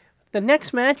Cassidy, the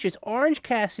next match is Orange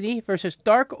Cassidy versus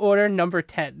Dark Order number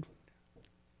 10.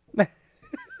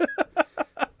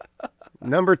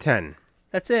 Number 10.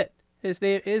 That's it.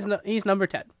 He's number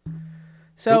 10.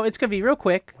 So it's going to be real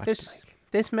quick.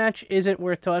 This match isn't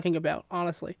worth talking about,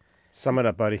 honestly. Sum it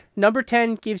up, buddy. Number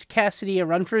 10 gives Cassidy a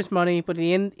run for his money, but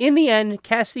in the end,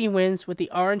 Cassidy wins with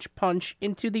the orange punch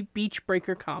into the beach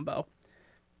breaker combo.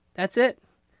 That's it.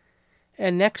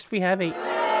 And next we have a...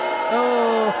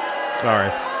 Oh. Sorry.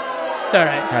 It's all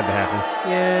right. Had to happen.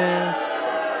 Yeah.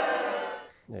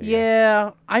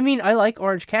 Yeah, I mean, I like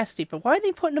Orange Cassidy, but why are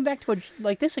they putting him back to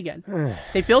like this again?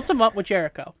 They built him up with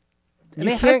Jericho. And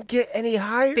You can't get any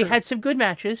higher. They had some good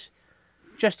matches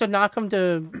just to knock him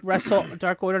to wrestle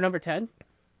Dark Order number 10,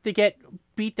 to get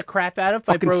beat the crap out of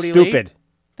by Fucking Brody stupid. Lee.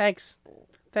 Thanks,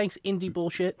 indie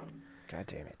bullshit. God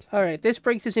damn it. All right, this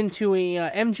brings us into a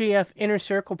MJF Inner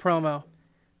Circle promo.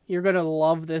 You're going to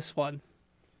love this one.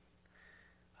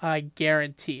 I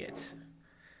guarantee it.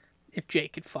 If Jay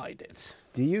could find it.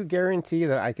 Do you guarantee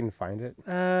that I can find it?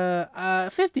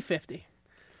 50-50.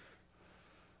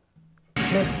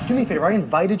 Man, do me a favor. I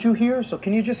invited you here, so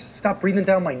can you just stop breathing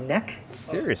down my neck?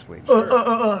 Seriously.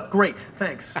 Great.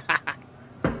 Thanks.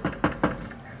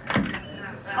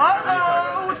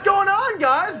 What's going on,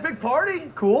 guys? Big party.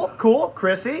 Cool.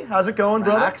 Chrissy, how's it going,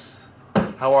 brother? Max,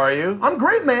 how are you? I'm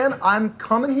great, man. I'm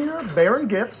coming here bearing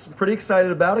gifts. I'm pretty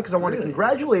excited about it because I want to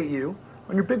congratulate you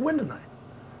on your big win tonight.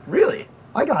 Really?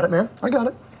 I got it, man. I got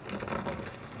it.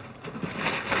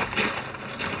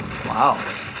 Wow.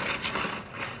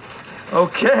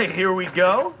 Okay, here we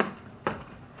go.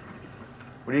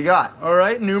 What do you got? All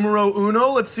right, numero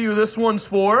uno. Let's see who this one's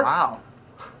for. Wow.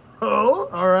 Oh,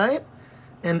 all right.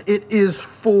 And it is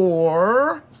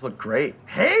for... These look great.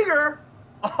 Hager.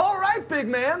 All right, big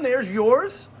man. There's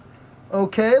yours.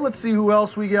 Okay, let's see who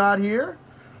else we got here.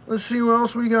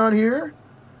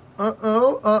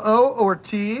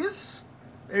 Ortiz.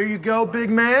 There you go, big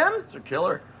man. It's a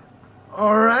killer.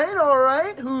 All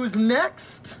right. Who's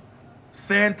next?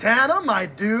 Santana, my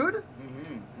dude.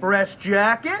 Mm-hmm. Fresh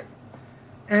jacket.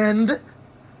 And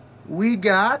we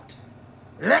got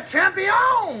Le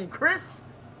Champion, Chris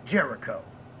Jericho.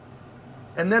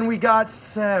 And then we got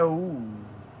Saul.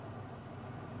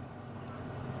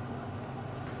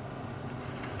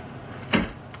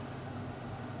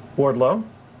 Wardlow.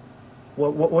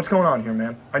 What's going on here,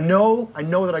 man? I know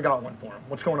that I got one for him.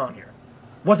 What's going on here?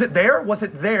 Was it there? Was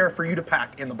it there for you to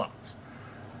pack in the box?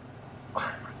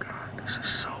 Oh my God, this is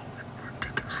so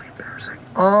ridiculously embarrassing.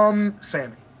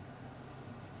 Sammy,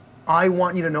 I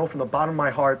want you to know from the bottom of my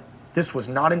heart, this was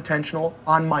not intentional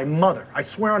on my mother. I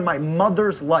swear on my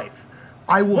mother's life.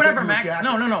 I will Whatever, get you a Max.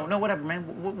 jacket. No, whatever, man.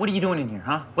 What are you doing in here,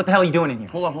 huh? What the hell are you doing in here?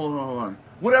 Hold on.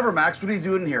 Whatever, Max. What are you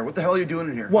doing in here? What the hell are you doing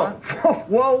in here?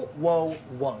 Whoa,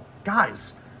 whoa.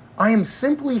 Guys, I am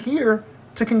simply here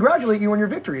to congratulate you on your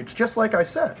victory. It's just like I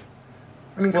said.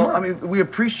 I mean, come on. I mean, we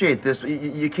appreciate this.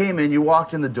 You came in, you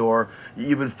walked in the door,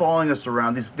 you've been following us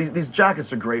around. These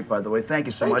jackets are great, by the way. Thank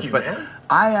you so much. You, but man.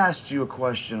 I asked you a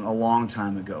question a long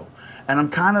time ago, and I'm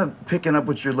kind of picking up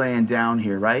what you're laying down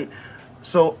here, right?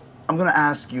 So I'm going to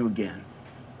ask you again.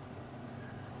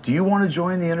 Do you want to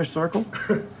join the Inner Circle?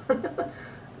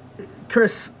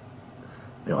 Chris,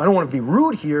 I don't want to be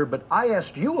rude here, but I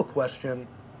asked you a question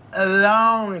a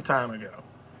long time ago.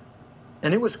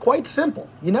 And it was quite simple.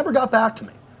 You never got back to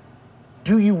me.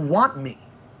 Do you want me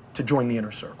to join the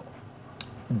Inner Circle?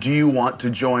 Do you want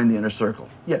to join the Inner Circle?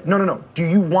 Yeah, no. Do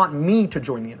you want me to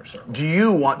join the Inner Circle? Do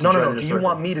you want to join the Inner Circle? Do you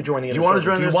want me to join the Inner Circle? Do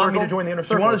you want me to join the Inner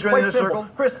Circle? Do you want to join the Inner Circle?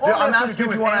 Chris, all I'm I'm asking you if to you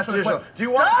do want is to answer answer the this. question. Do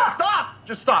you want to stop?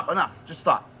 Just stop. Enough. Just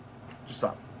stop.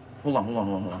 Hold on.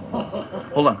 Whoa.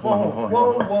 It's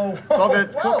all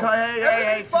good. Hey.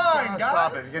 Everything's fine,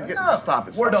 Stop guys. it. Enough. Stop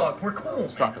it. War dog, we're cool.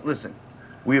 Stop it. Listen,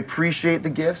 we appreciate the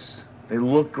gifts. They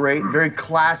look great. Very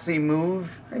classy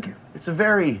move. Thank you. It's a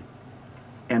very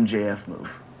MJF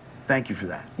move. Thank you for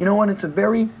that. You know what? It's a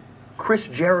very Chris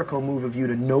Jericho move of you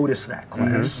to notice that,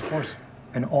 class. Of course.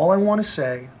 And all I want to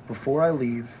say before I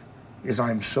leave is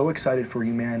I'm so excited for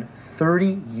you, man.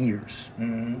 30 years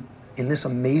in this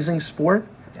amazing sport.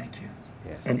 Thank you.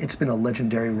 Yes. And it's been a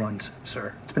legendary run,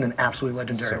 sir. It's been an absolutely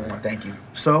legendary run. Thank you.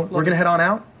 So we're going to head on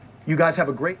out. You guys have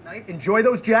a great night. Enjoy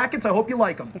those jackets. I hope you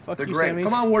like them. Fuck They're you, great. Sammy.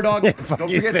 Come on, War Dog. Yeah, fuck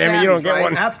you, Sammy. You don't get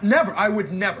one. Never. I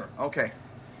would never. Okay.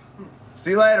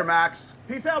 See you later, Max.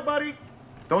 Peace out, buddy.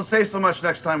 Don't say so much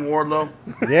next time, Wardlow.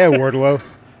 Yeah, Wardlow.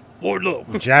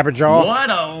 Jabberjaw. What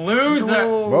a loser!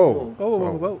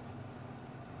 Whoa.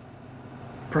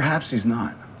 Perhaps he's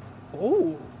not.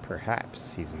 Oh.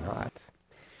 Perhaps he's not.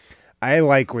 I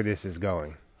like where this is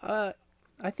going. I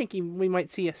think we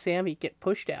might see a Sammy get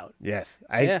pushed out. Yes.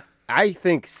 Yeah. I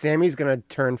think Sammy's going to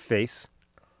turn face,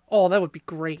 Oh, that would be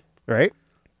great. right?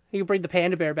 You can bring the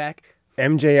panda bear back.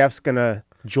 MJF's going to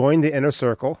join the Inner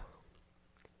Circle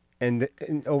and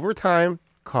over time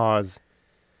cause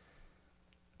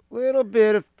a little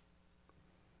bit of,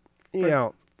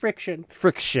 Friction.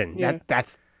 friction. Yeah.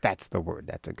 That's the word.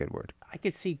 That's a good word. I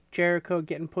could see Jericho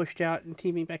getting pushed out and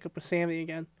teaming back up with Sammy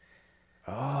again.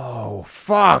 Oh,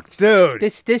 fuck, dude.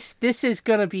 This is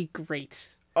gonna be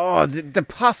great. Oh, the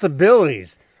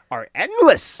possibilities are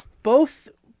endless. Both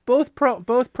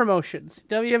promotions.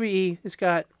 WWE has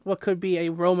got what could be a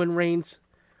Roman Reigns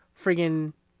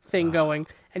friggin' thing going,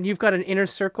 and you've got an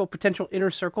potential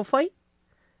inner circle fight.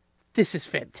 This is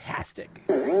fantastic.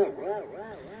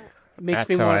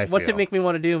 What's it make me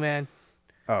want to do, man?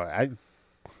 Oh,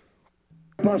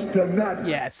 Bust a nut.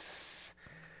 Yes.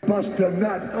 Bust a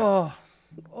nut. Oh.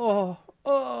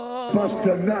 Bust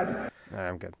a nut.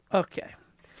 I'm good. Okay.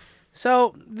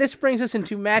 So this brings us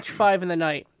into match 5 in the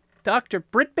night. Dr.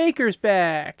 Britt Baker's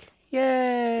back.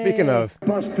 Yay. Speaking of,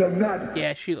 Bust a nut.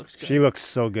 Yeah, she looks good. she looks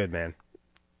so good, man.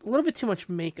 A little bit too much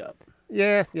makeup.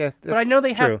 Yeah. But I know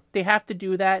they true. have to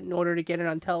do that in order to get it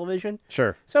on television.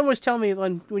 Sure. Someone was telling me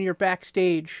when you're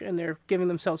backstage and they're giving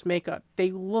themselves makeup, they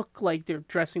look like they're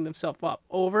dressing themselves up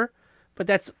over, but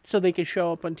that's so they can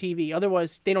show up on TV.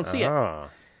 Otherwise, they don't see it.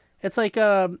 It's like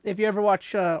if you ever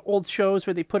watch old shows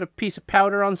where they put a piece of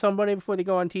powder on somebody before they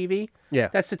go on TV. Yeah.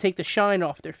 That's to take the shine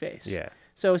off their face. Yeah.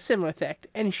 So a similar effect.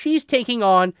 And she's taking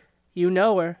on, you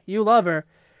know her, you love her,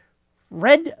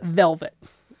 Red Velvet.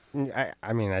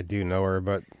 I mean, I do know her,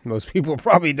 but most people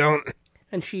probably don't.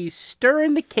 And she's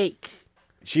stirring the cake.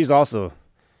 She's also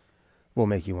will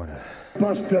make you want to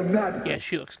bust a nut. Yeah,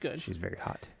 she looks good. She's very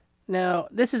hot. Now,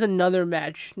 this is another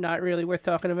match not really worth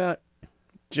talking about.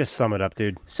 Just sum it up,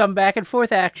 dude. Some back and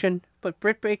forth action, but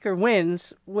Britt Baker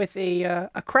wins with a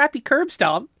crappy curb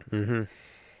stomp. Mm-hmm.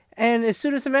 And as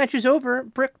soon as the match is over,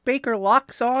 Britt Baker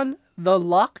locks on the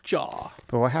lockjaw.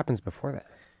 But what happens before that?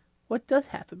 What does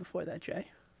happen before that, Jay?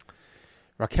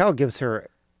 Raquel gives her...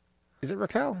 Is it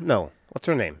Raquel? No. What's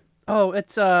her name? Oh,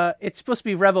 it's supposed to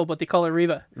be Revel, but they call her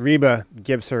Reba. Reba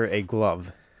gives her a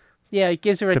glove. Yeah, it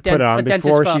gives her to put on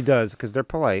before she buff. does, because they're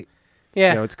polite. Yeah.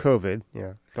 You know, it's COVID.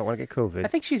 Yeah. Don't want to get COVID. I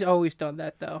think she's always done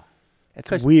that, though.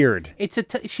 It's weird.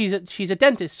 She's a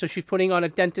dentist, so she's putting on a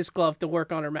dentist glove to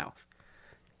work on her mouth.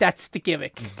 That's the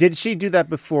gimmick. Did she do that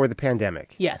before the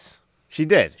pandemic? Yes. She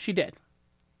did? She did.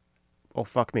 Oh,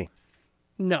 fuck me.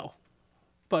 No.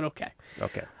 But okay.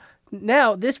 Okay.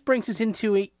 Now, this brings us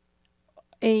into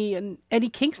an Eddie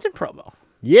Kingston promo.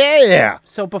 Yeah!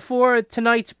 So before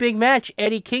tonight's big match,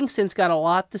 Eddie Kingston's got a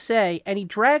lot to say, and he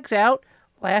drags out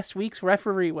last week's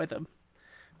referee with him.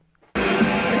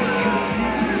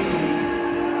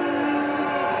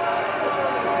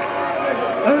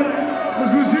 Look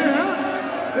who's here,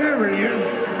 huh? There he is,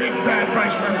 big bad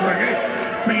Bryce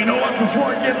Remsburg. But you know what? Before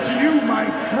I get to you, my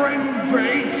friend for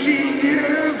 18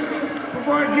 years,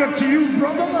 before I get to you,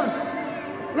 brother,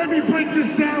 let me break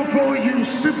this down for all you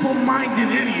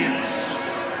simple-minded idiots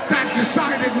that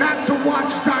decided not to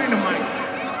watch Dynamite.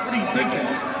 What are you thinking?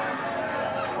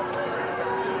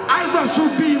 I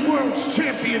wrestled the world's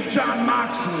champion, Jon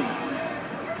Moxley,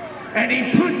 and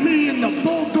he put me in the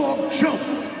Bulldog choke.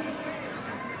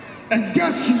 And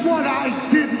guess what I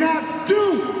did not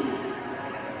do?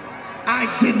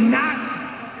 I did not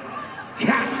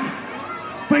tap.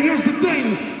 But here's the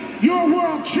thing, your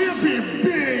world champion,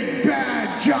 big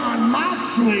bad Jon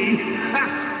Moxley,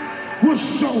 was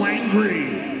so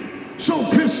angry, so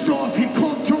pissed off, he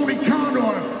called Tony Khan,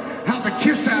 or how the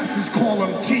kiss asses call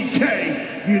him,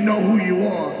 TK, you know who you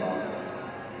are.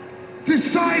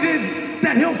 Decided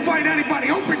that he'll fight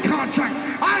anybody, open contract.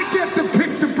 I get to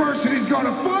pick the person he's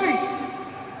gonna fight.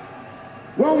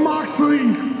 Well,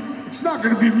 Moxley, it's not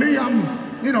gonna be me.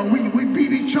 We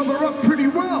beat each other up pretty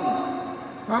well.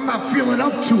 I'm not feeling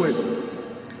up to it.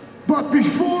 But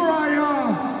before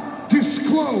I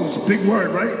disclose, big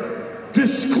word, right?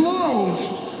 Disclose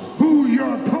who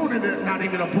your opponent is, not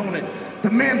even opponent, the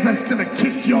man that's gonna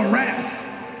kick your ass,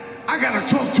 I gotta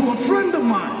talk to a friend of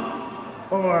mine.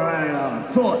 Or I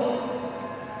thought.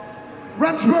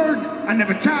 Remsburg, I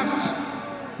never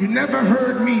tapped. You never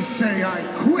heard me say I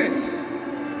quit.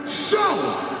 So,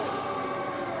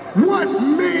 what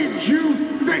made you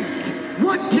think?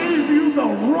 What gave you the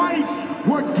right?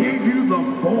 What gave you the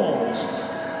balls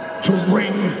to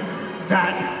ring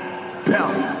that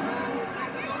bell?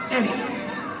 Eddie,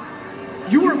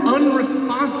 you were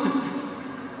unresponsive.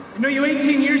 I know you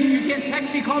 18 years and you can't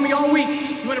text me, call me all week.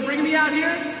 You want to bring me out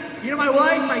here? You know my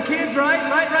wife, my kids, right?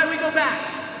 Right, we go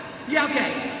back. Yeah,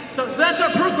 okay. So that's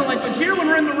our personal life, but here when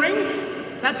we're in the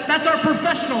ring, that's our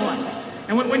professional life.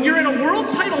 And when you're in a world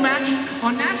title match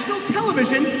on national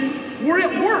television, we're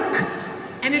at work.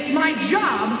 And it's my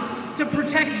job to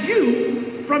protect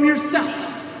you from yourself.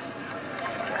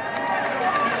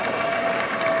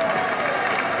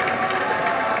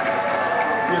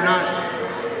 You're not...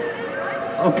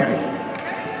 Okay.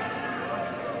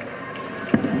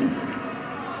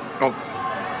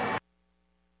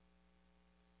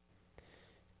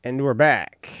 And we're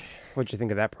back. What'd you think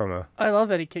of that promo? I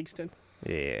love Eddie Kingston.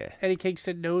 Yeah. Eddie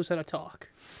Kingston knows how to talk.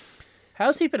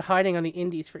 How's he been hiding on the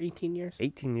indies for 18 years?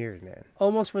 18 years, man.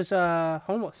 Almost was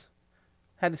homeless.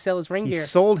 Had to sell his ring He gear.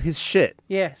 sold his shit.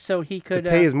 Yeah, so he could...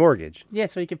 to pay his mortgage. Yeah,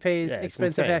 so he could pay his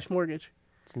expensive ass mortgage.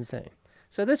 It's insane.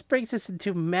 So this brings us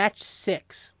into match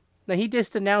 6. Now, he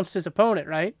just announced his opponent,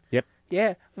 right? Yep.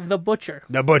 Yeah, The Butcher.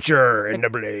 The Butcher and the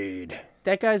Blade.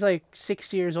 That guy's like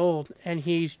 6 years old, and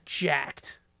he's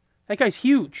jacked. That guy's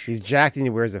huge. He's jacked and he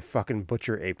wears a fucking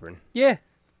butcher apron. Yeah.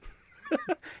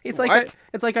 It's like What?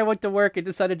 it's like I went to work and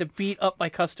decided to beat up my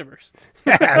customers.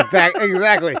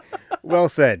 Exactly. Well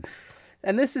said.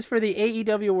 And this is for the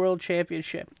AEW World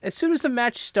Championship. As soon as the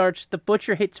match starts, the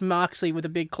Butcher hits Moxley with a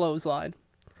big clothesline.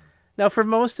 Now, for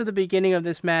most of the beginning of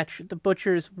this match, the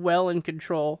Butcher is well in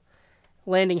control,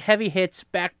 landing heavy hits,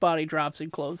 back body drops,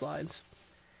 and clotheslines.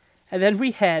 And then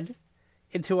we head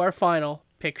into our final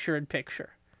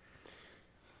picture-in-picture.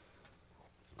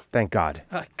 Thank God.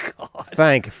 Oh, God.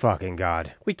 Thank fucking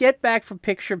God. We get back from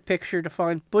picture-in-picture to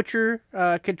find Butcher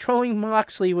controlling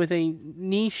Moxley with a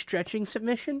knee stretching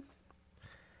submission.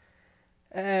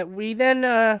 We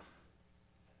then...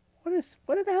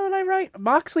 What the hell did I write?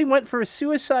 Moxley went for a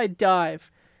suicide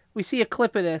dive. We see a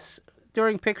clip of this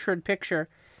during picture-in-picture,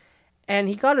 and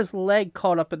he got his leg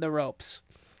caught up in the ropes.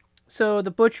 So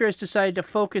the Butcher has decided to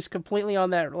focus completely on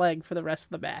that leg for the rest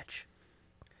of the match.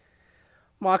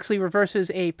 Moxley reverses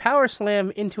a power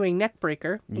slam into a neck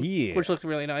breaker, which looks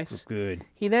really nice. Looks good.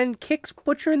 He then kicks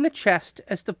Butcher in the chest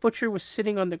as the Butcher was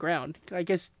sitting on the ground. I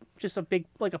guess just a big,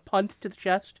 like a punt to the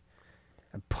chest.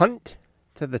 A punt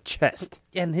to the chest.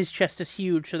 And his chest is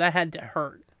huge, so that had to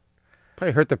hurt.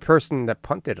 Probably hurt the person that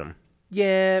punted him.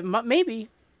 Yeah, maybe.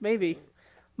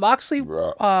 Moxley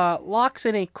locks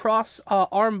in a cross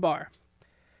armbar.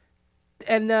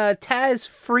 And Taz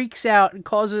freaks out and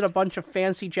calls it a bunch of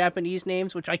fancy Japanese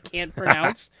names, which I can't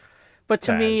pronounce. But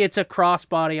to me, it's a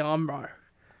crossbody armbar.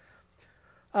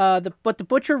 But the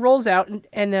Butcher rolls out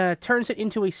and turns it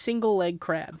into a single leg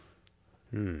crab.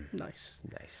 Nice.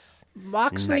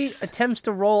 Moxley attempts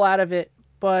to roll out of it,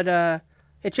 but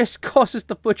it just causes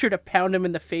the Butcher to pound him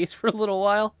in the face for a little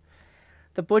while.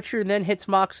 The Butcher then hits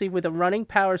Moxley with a running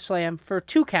power slam for a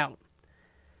 2 count.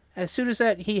 As soon as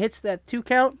he hits that 2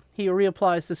 count, he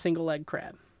reapplies the single leg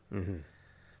crab. Mm-hmm.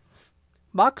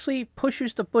 Moxley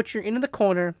pushes the Butcher into the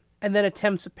corner and then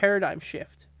attempts a paradigm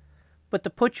shift. But the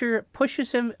Butcher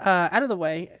pushes him out of the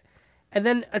way and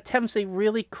then attempts a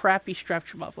really crappy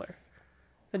stretch muffler.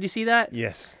 Did you see that?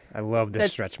 Yes, I love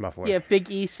this stretch muffler. Yeah,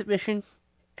 Big E submission.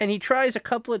 And he tries a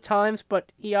couple of times,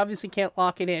 but he obviously can't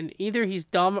lock it in. Either he's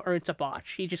dumb or it's a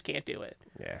botch. He just can't do it.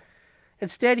 Yeah.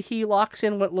 Instead, he locks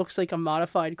in what looks like a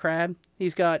modified crab.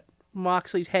 He's got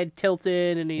Moxley's head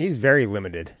tilted, and he's very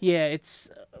limited. Yeah, it's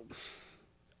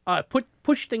I pick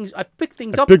things up. Pick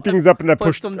things up and I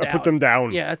put them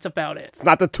down. Yeah, that's about it. It's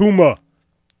not the tumor.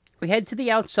 We head to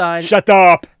the outside. Shut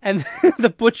up! And the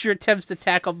Butcher attempts to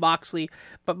tackle Moxley,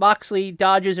 but Moxley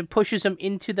dodges and pushes him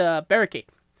into the barricade.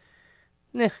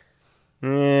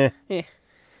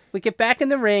 We get back in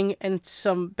the ring and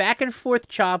some back and forth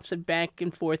chops and back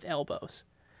and forth elbows.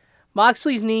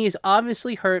 Moxley's knee is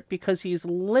obviously hurt because he's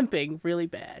limping really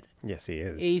bad. Yes, he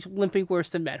is. He's limping worse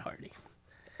than Matt Hardy.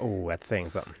 Oh, that's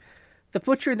saying something. The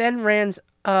Butcher then runs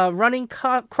running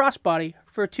crossbody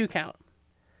for a 2 count.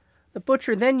 The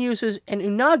Butcher then uses an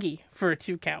unagi for a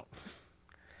 2 count.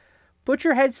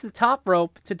 Butcher heads to the top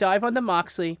rope to dive onto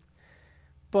Moxley,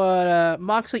 but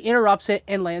Moxley interrupts it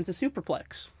and lands a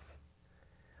superplex.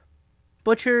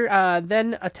 Butcher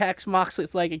then attacks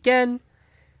Moxley's leg again,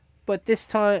 but this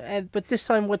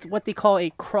time with what they call a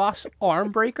cross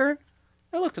arm breaker.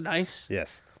 That looks nice.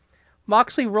 Yes.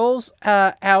 Moxley rolls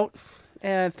out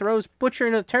and throws Butcher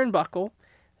into the turnbuckle,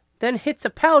 then hits a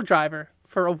pile driver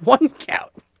for a 1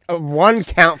 count. A 1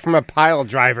 count from a pile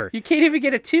driver. You can't even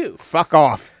get a 2. Fuck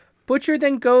off. Butcher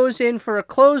then goes in for a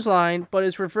clothesline, but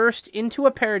is reversed into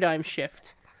a paradigm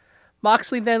shift.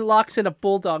 Moxley then locks in a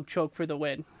bulldog choke for the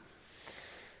win.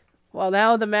 Well,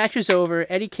 now the match is over.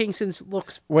 Eddie Kingston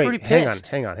looks pretty pissed.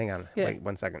 Hang on. Yeah. Wait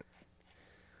 1 second.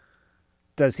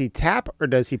 Does he tap or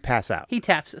does he pass out? He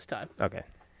taps this time. Okay.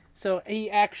 So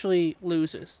he actually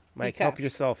loses. Mike, help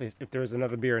yourself. If there's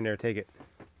another beer in there, take it.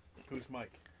 Who's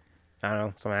Mike? I don't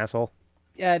know. Some asshole.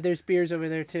 Yeah, there's beers over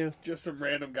there, too. Just some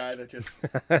random guy that just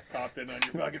popped in on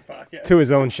your fucking podcast. To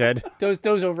his own shed.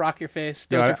 Those will rock your face.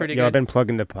 Those are pretty good. I've been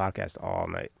plugging the podcast all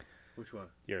night. Which one?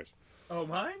 Yours. Oh,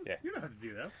 mine? Yeah. You don't have to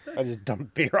do that. I just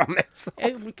dumped beer on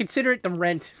myself. We consider it the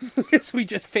rent. Because we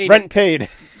just paid Rent paid.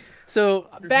 So,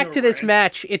 back to this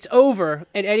match. It's over,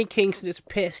 and Eddie Kingston is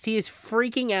pissed. He is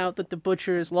freaking out that the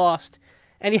Butcher is lost,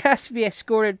 and he has to be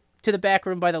escorted to the back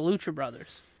room by the Lucha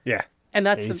Brothers. Yeah. And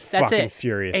that's fucking it.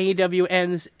 Furious. AEW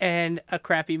ends, and a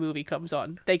crappy movie comes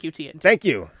on. Thank you, TNT. Thank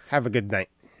you. Have a good night.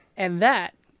 And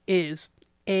that is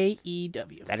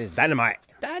AEW. That is Dynamite.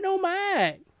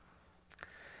 Dynamite.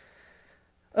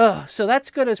 So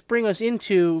that's going to bring us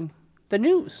into the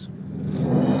news.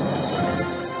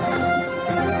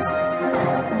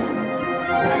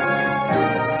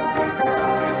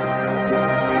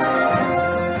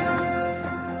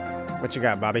 What you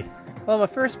got, Bobby? Well, my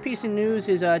first piece of news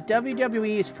is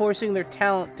WWE is forcing their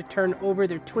talent to turn over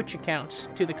their Twitch accounts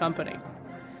to the company.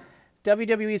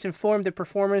 WWE has informed their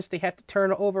performers they have to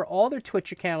turn over all their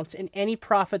Twitch accounts and any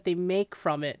profit they make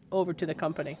from it over to the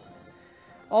company.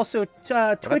 Also,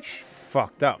 Twitch... That's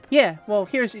fucked up. Yeah, well,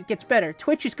 it gets better.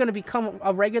 Twitch is going to become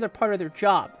a regular part of their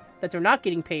job that they're not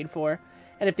getting paid for,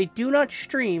 and if they do not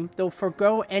stream, they'll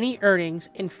forgo any earnings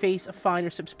and face a fine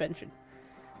or suspension.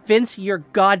 Vince, you're a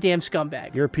goddamn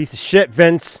scumbag. You're a piece of shit,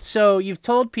 Vince. So you've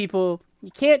told people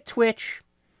you can't Twitch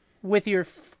with your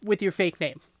fake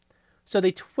name. So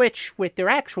they Twitch with their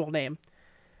actual name.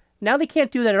 Now they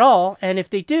can't do that at all, and if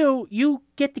they do, you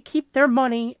get to keep their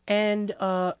money and,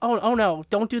 oh no,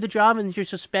 don't do the job and you're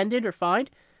suspended or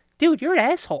fined. Dude, you're an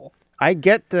asshole. I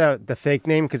get the fake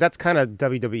name because that's kind of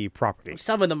WWE property.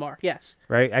 Some of them are, yes.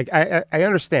 Right? I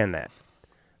understand that.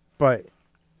 But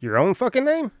your own fucking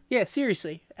name? Yeah,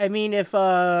 seriously. I mean, if,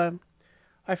 I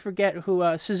forget who,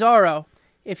 Cesaro,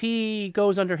 if he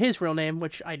goes under his real name,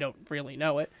 which I don't really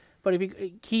know it, but if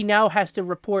he now has to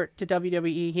report to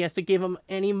WWE, he has to give them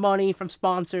any money from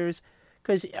sponsors,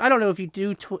 because I don't know if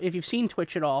if you've seen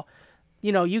Twitch at all,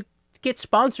 you get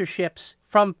sponsorships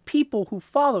from people who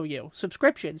follow you,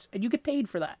 subscriptions, and you get paid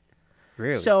for that.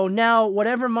 Really? So now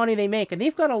whatever money they make, and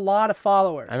they've got a lot of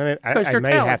followers. I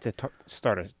may have to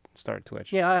start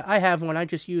Twitch. Yeah, I have one. I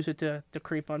just use it to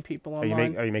creep on people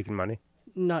online. Are you making money?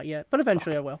 Not yet, but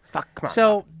eventually I will. Fuck, come on.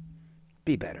 So,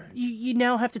 be better. You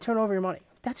now have to turn over your money.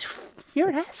 You're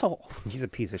an asshole. He's a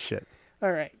piece of shit.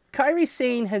 All right. Kairi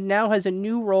Sane now has a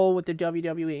new role with the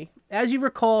WWE. As you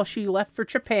recall, she left for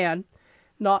Japan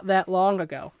not that long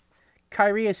ago.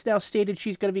 Kairi has now stated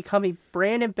she's going to become a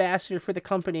brand ambassador for the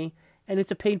company and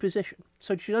it's a paid position.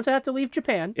 So she doesn't have to leave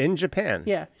Japan. In Japan.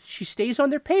 Yeah, she stays on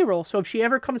their payroll. So if she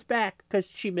ever comes back because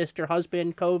she missed her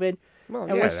husband, COVID,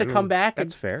 and wants to come back,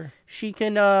 That's fair. she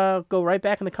can go right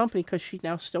back in the company because she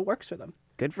now still works for them.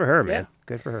 Good for her, man. Yeah.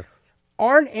 Good for her.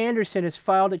 Arn Anderson has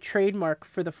filed a trademark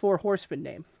for the Four Horsemen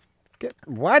name.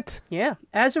 What? Yeah.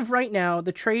 As of right now,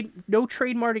 no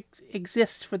trademark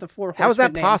exists for the Four Horsemen. How is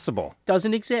that name. possible?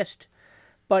 Doesn't exist.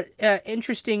 But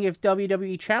interesting if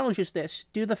WWE challenges this,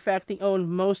 due to the fact they own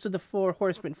most of the Four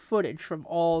Horsemen footage from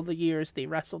all the years they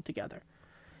wrestled together.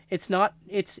 It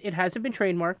hasn't been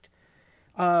trademarked.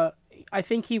 I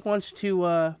think he wants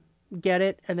to get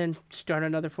it and then start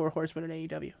another Four Horsemen in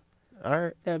AEW. All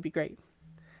right. That would be great.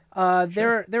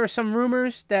 There are some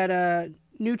rumors that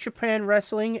New Japan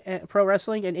Wrestling, Pro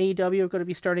Wrestling, and AEW are going to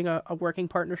be starting a working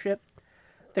partnership.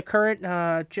 The current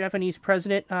Japanese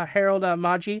president, Harold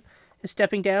Maji, is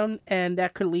stepping down, and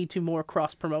that could lead to more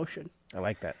cross-promotion. I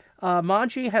like that.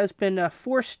 Maji has been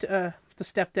forced to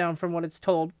step down from what it's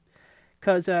told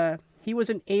because he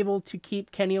wasn't able to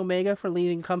keep Kenny Omega for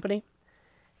leading the company.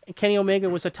 And Kenny Omega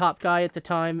was a top guy at the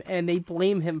time, and they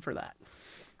blame him for that.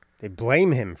 They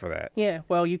blame him for that. Yeah,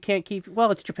 well, you can't keep... Well,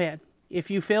 it's Japan.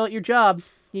 If you fail at your job,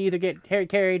 you either get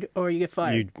carried or you get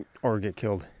fired. Or get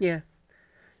killed. Yeah.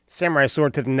 Samurai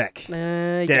sword to the neck.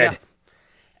 Dead. Yeah.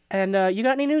 And you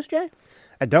got any news, Jay?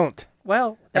 I don't.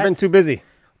 Well, I've been too busy.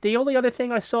 The only other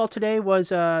thing I saw today was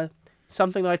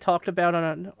something that I talked about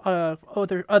on an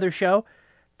other show,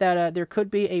 that there could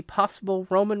be a possible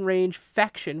Roman Reigns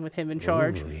faction with him in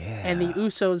charge, and the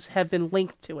Usos have been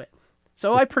linked to it.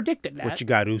 So I predicted that. What you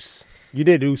got, Us? You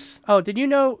did, Us. Oh, did you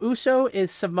know Uso is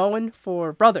Samoan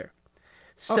for brother?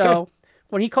 So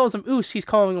when he calls him Us, he's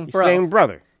calling him bro. He's saying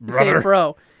brother. He's saying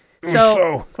bro. So,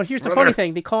 Uso. but here's the Brother. funny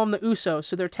thing. They call him the Usos.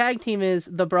 So their tag team is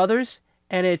the Brothers,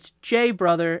 and it's Jay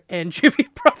Brother and Jimmy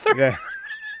Brother. Yeah.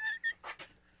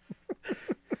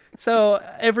 So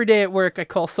every day at work, I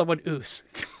call someone Us.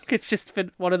 It's just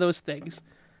been one of those things.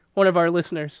 One of our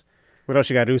listeners. What else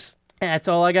you got, Us? That's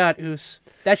all I got, Us.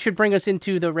 That should bring us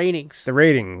into the ratings. The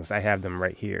ratings. I have them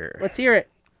right here. Let's hear it.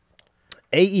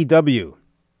 AEW.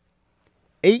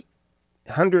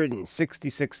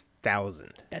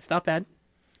 866,000. That's not bad.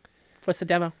 What's the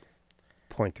demo?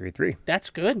 0.33.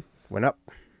 That's good. Went up.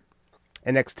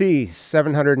 NXT,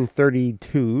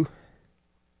 732.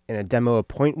 And a demo of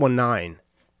 0.19.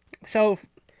 So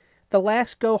the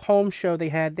last Go Home show they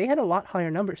had a lot higher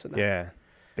numbers than that. Yeah.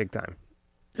 Big time.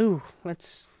 Ooh,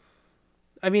 that's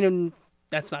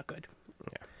not good.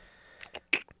 Yeah.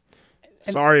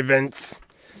 Sorry, Vince.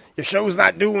 Your show's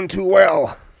not doing too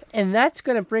well. And that's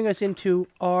going to bring us into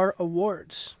our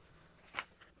awards.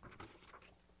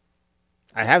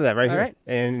 I have that right All here. right.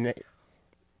 And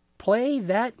play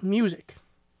that music.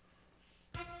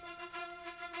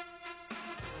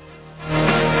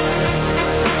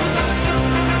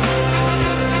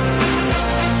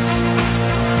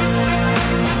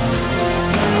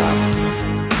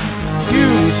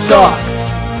 You suck.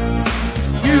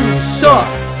 You suck.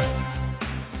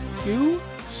 You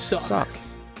suck.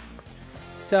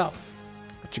 So,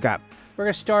 what you got? We're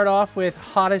going to start off with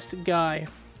hottest guy.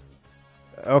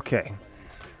 Okay.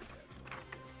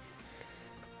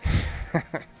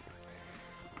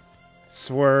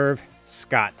 Swerve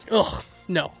Scott. Ugh,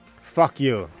 no. Fuck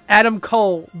you. Adam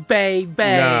Cole, Bay.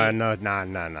 No.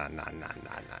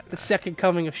 The second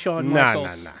coming of Shawn No.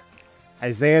 Michaels.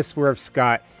 Isaiah Swerve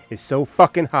Scott is so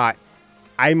fucking hot,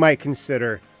 I might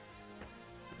consider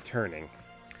turning.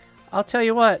 I'll tell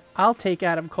you what, I'll take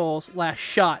Adam Cole's last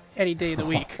shot any day of the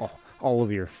week. All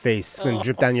over your face. It's gonna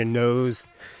drip down your nose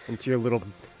into your little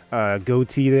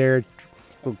goatee there.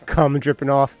 Little cum dripping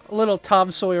off. A little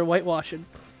Tom Sawyer whitewashing.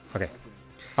 Okay.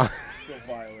 Let's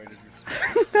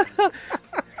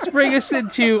bring us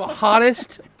into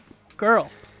hottest girl.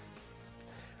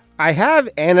 I have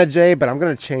Anna Jay, but I'm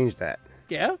gonna change that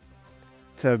Yeah?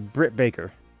 to Britt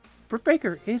Baker. Britt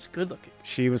Baker is good looking.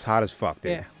 She was hot as fuck,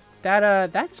 dude. Yeah.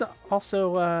 That's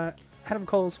also Adam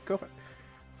Cole's girlfriend.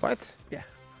 What? Yeah.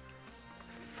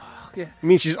 Fuck. Yeah. You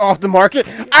mean she's off the market?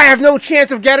 I have no chance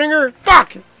of getting her?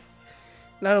 Fuck!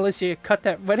 Not unless you cut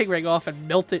that wedding ring off and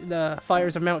melt it in the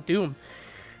fires of Mount Doom.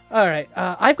 All right.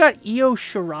 I've got Io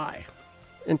Shirai.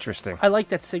 Interesting. I like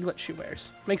that singlet she wears.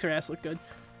 Makes her ass look good.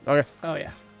 Okay. Oh,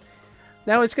 yeah.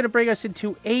 Now it's going to bring us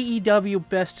into AEW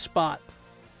Best Spot.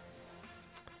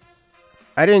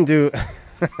 I didn't do...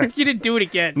 You didn't do it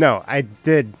again. No, I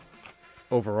did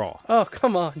overall. Oh,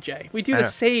 come on, Jay. We do I the know.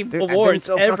 same Dude, awards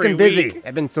I've been so every fucking busy. week.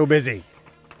 I've been so busy.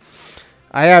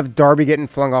 I have Darby getting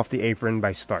flung off the apron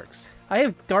by Starks. I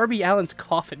have Darby Allin's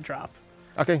coffin drop.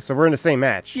 Okay, so we're in the same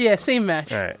match. Yeah, same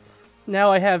match. All right. Now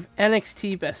I have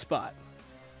NXT best spot.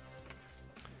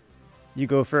 You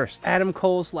go first. Adam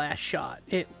Cole's last shot.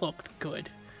 It looked good.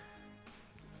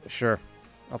 Sure.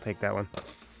 I'll take that one.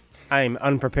 I am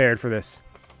unprepared for this.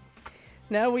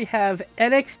 Now we have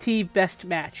NXT best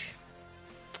match.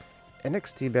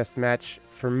 NXT best match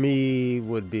for me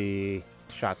would be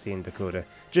Shotzi and Dakota.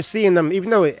 Just seeing them,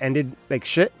 even though it ended like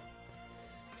shit,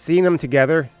 seeing them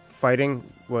together fighting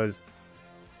was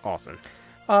awesome.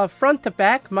 Front to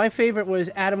back, my favorite was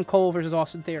Adam Cole versus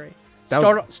Austin Theory.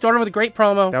 That Started with a great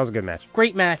promo. That was a good match.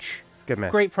 Great match. Good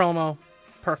match. Great promo.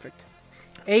 Perfect.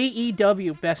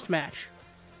 AEW best match.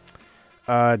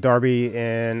 Darby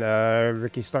and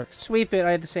Ricky Starks. Sweep it.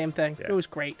 I had the same thing. Yeah. It was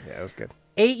great. Yeah, it was good.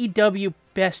 AEW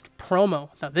best promo.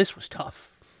 Now this was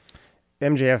tough.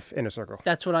 MJF Inner Circle.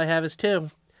 That's what I have as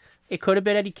two. It could have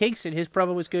been Eddie Kingston. His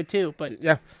promo was good too. But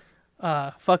yeah.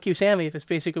 Fuck you, Sammy. This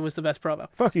basically was the best promo.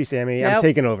 Fuck you, Sammy. Now, I'm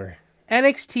taking over.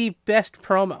 NXT best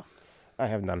promo. I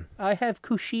have none. I have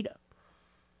Kushida.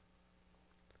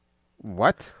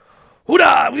 What?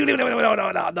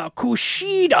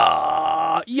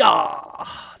 Kushida. Yeah.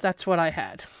 That's what I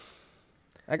had.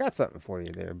 I got something for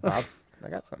you there, Bob. I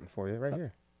got something for you right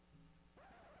here.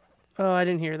 Oh, I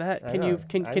didn't hear that. I Can know. you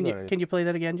can I can know. you can you play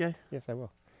that again, Jay? Yes, I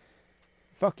will.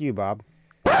 Fuck you, Bob.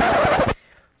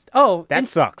 Oh, That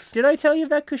sucks. Did I tell you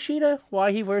about Kushida?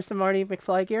 Why he wears the Marty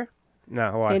McFly gear?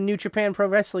 No, why? In New Japan Pro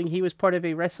Wrestling, he was part of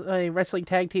a wrestling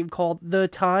tag team called the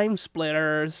Time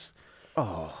Splitters.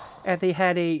 Oh. And they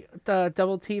had a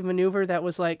double team maneuver that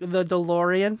was like the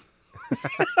DeLorean.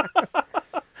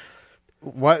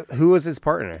 What? Who was his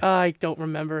partner? I don't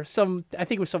remember. I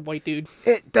think it was some white dude.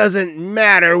 It doesn't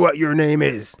matter what your name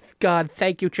is. God,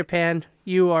 thank you, Japan.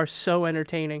 You are so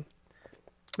entertaining.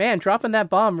 Man, dropping that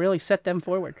bomb really set them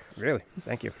forward. Really?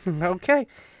 Thank you. Okay,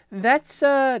 that's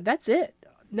it.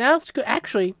 Now it's good.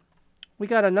 Actually, we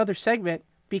got another segment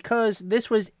because this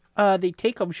was the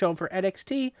take-home show for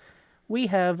NXT. We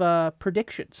have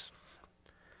predictions.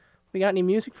 We got any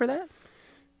music for that?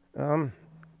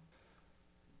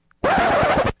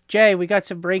 Jay, we got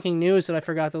some breaking news that I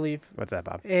forgot to leave. What's that,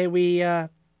 Bob? They're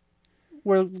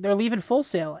leaving Full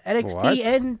Sail. NXT What?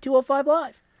 and 205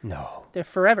 Live. No. They're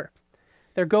forever.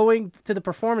 They're going to the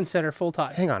Performance Center full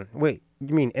time. Hang on. Wait.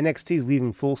 You mean NXT's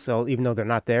leaving Full Sail even though they're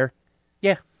not there?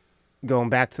 Yeah. Going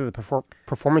back to the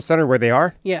Performance Center where they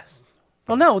are? Yes.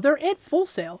 Well, no, they're at Full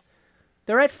Sail.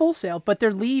 They're at Full Sail, but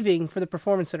they're leaving for the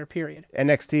Performance Center, period.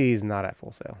 NXT is not at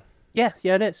Full Sail. Yeah,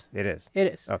 it is. It is. It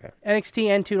is. Okay. NXT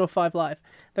and 205 Live.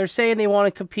 They're saying they want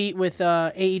to compete with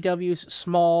AEW's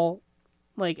small,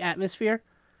 atmosphere.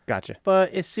 Gotcha.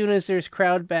 But as soon as there's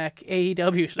crowd back,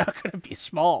 AEW's not going to be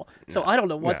small. So I don't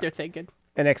know what No. they're thinking.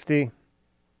 NXT,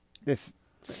 this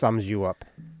sums you up.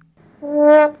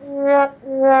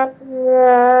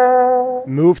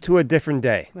 Move to a different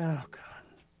day. Oh, God.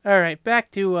 All right,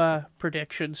 back to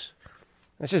predictions.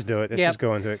 Let's just do it. Let's Yep. just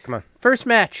go into it. Come on. First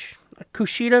match,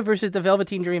 Kushida versus the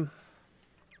Velveteen Dream.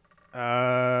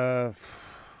 I'm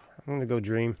going to go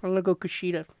Dream. I'm going to go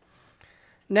Kushida.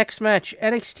 Next match,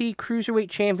 NXT Cruiserweight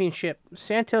Championship,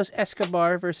 Santos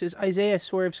Escobar versus Isaiah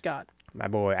Swerve Scott. My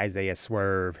boy, Isaiah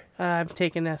Swerve. I'm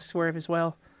taking that Swerve as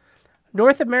well.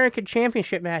 North American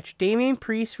Championship match, Damian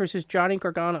Priest versus Johnny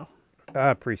Gargano.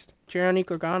 Priest. Johnny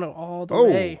Gargano all the Oh,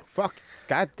 way. fuck.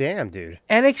 God damn, dude.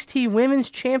 NXT Women's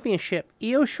Championship,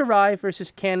 Io Shirai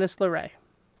versus Candice LeRae.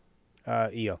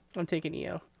 Io. I'm taking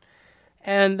Io.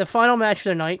 And the final match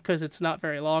of the night, because it's not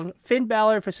very long, Finn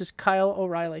Balor versus Kyle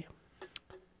O'Reilly.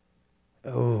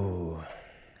 Oh.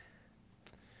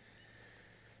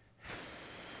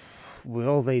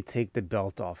 Will they take the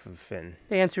belt off of Finn?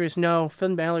 The answer is no.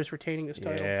 Finn Balor's retaining his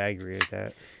title. Yeah, I agree with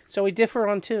that. So we differ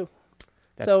on two.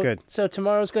 That's good. So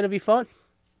tomorrow's going to be fun.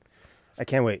 I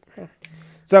can't wait.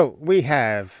 So we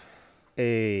have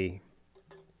we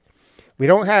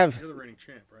don't have. You're the reigning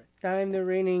champ, right? I'm the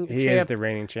reigning He champ is the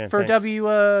reigning champ. for Thanks.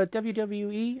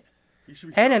 WWE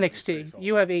and NXT.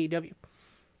 You have AEW.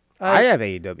 I have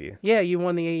AEW. Yeah, you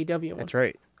won the AEW one. That's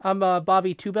right. I'm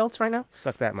Bobby Two Belts right now.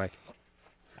 Suck that, Mike.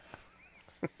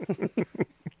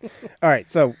 All right,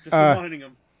 so Just reminding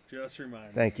him. Just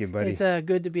reminding. Thank you, buddy. It's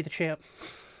good to be the champ.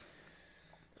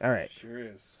 All right. Sure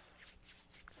is.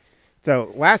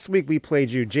 So last week we played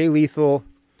you Jay Lethal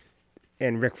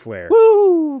and Ric Flair.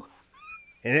 Woo!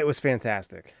 And it was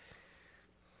fantastic.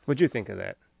 What'd you think of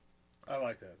that? I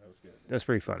like that. That was good. That was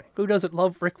pretty funny. Who doesn't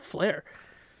love Ric Flair?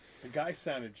 The guy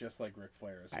sounded just like Ric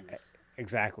Flair as he was.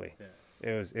 Exactly.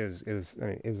 Yeah. It was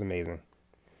it was amazing.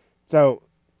 So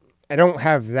I don't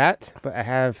have that, but I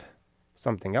have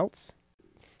something else.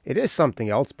 It is something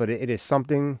else, but it is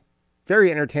something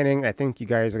very entertaining. I think you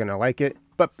guys are going to like it.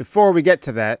 But before we get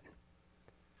to that,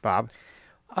 Bob?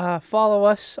 Follow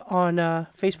us on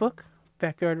Facebook,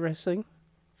 Backyard Wrestling.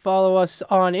 Follow us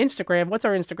on Instagram. What's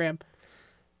our Instagram?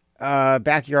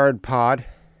 Backyard Pod.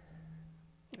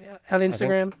 On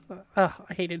Instagram.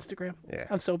 I hate Instagram. Yeah.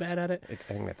 I'm so bad at it. I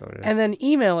think that's what it is. And then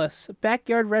email us,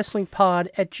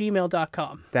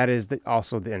 backyardwrestlingpod@gmail.com. That is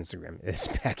also the Instagram, is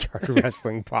Backyard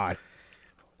Wrestling Pod.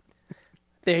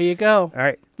 There you go. All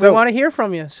right. We want to hear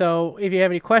from you. So if you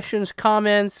have any questions,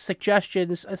 comments,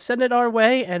 suggestions, send it our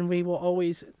way, and we will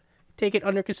always take it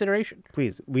under consideration.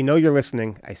 Please, we know you're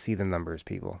listening. I see the numbers,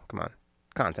 people. Come on.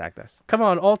 Contact us. Come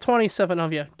on, all 27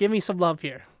 of you. Give me some love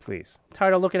here. Please.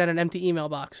 Tired of looking at an empty email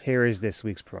box. Here is this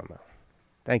week's promo.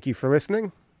 Thank you for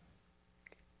listening,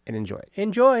 and enjoy.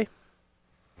 Enjoy.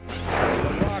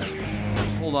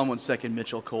 Hold on one second,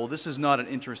 Mitchell Cole. This is not an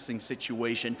interesting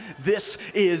situation. This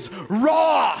is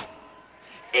Raw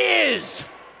is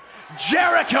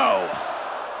Jericho.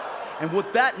 And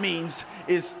what that means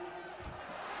is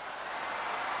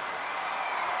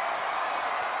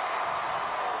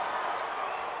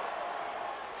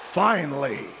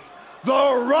finally,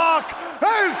 The Rock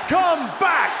has come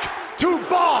back to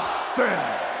Boston.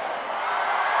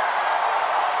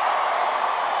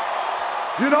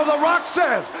 You know, The Rock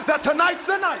says that tonight's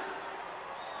the night.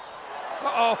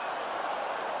 Uh-oh.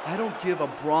 I don't give a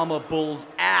Brahma Bull's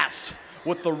ass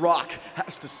what The Rock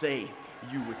has to say.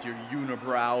 You with your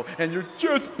unibrow and your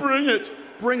just bring it.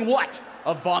 Bring what?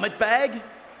 A vomit bag?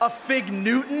 A Fig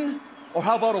Newton? Or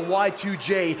how about a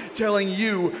Y2J telling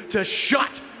you to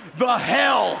shut the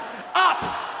hell up?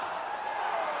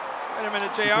 Wait a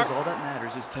minute, JR. Because all that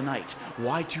matters is tonight,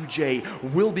 Y2J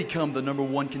will become the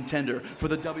 #1 contender for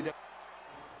the WWE.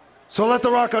 So let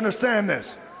The Rock understand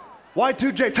this.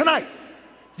 Y2J, tonight,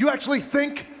 you actually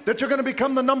think that you're going to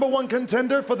become the #1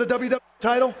 contender for the WWE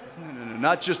title? No,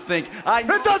 not just think.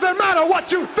 It doesn't matter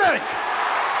what you think!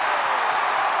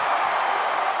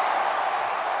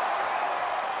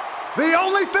 The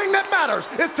only thing that matters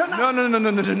is tonight.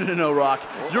 No, Rock.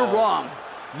 You're wrong.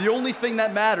 The only thing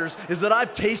that matters is that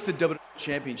I've tasted WWE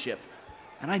Championship.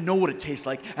 And I know what it tastes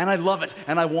like, and I love it,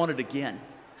 and I want it again.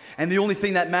 And the only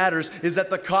thing that matters is that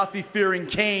the coffee-fearing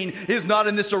Kane is not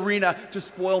in this arena to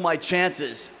spoil my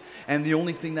chances. And the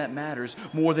only thing that matters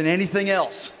more than anything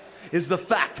else is the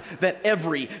fact that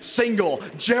every single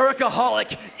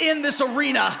Jerichoholic in this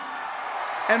arena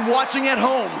and watching at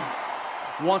home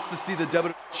wants to see the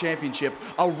WWE Championship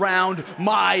around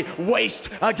my waist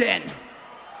again.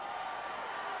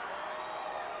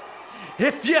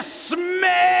 If you smell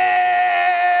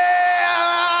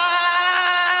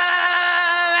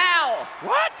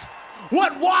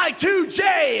what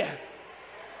Y2J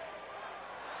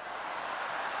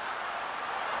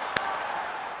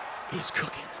is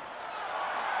cooking.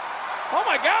 Oh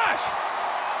my gosh!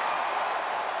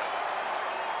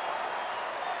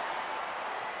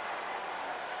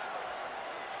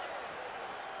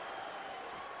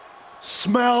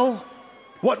 Smell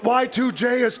what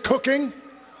Y2J is cooking?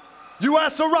 You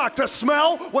ask The Rock to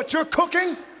smell what you're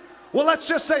cooking? Well, let's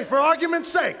just say, for argument's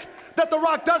sake, that The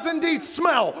Rock does indeed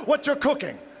smell what you're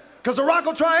cooking. Because The Rock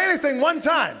will try anything one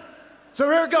time. So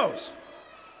here it goes.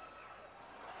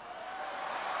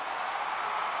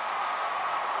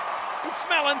 He's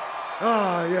smelling.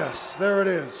 Ah, yes, there it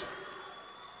is.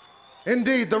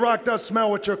 Indeed, The Rock does smell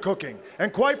what you're cooking.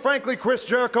 And quite frankly, Chris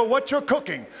Jericho, what you're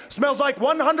cooking smells like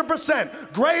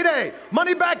 100% grade A,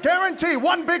 money back guarantee,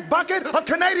 one big bucket of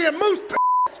Canadian moose piss.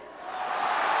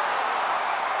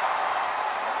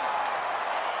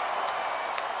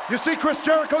 You see, Chris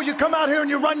Jericho, you come out here and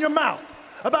you run your mouth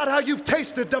about how you've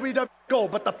tasted WWE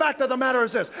Gold, but the fact of the matter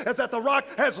is this, is that The Rock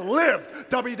has lived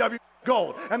WWE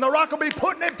Gold, and The Rock will be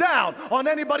putting it down on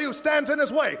anybody who stands in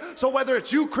his way. So whether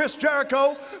it's you, Chris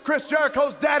Jericho, Chris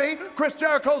Jericho's daddy, Chris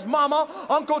Jericho's mama,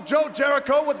 Uncle Joe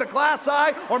Jericho with the glass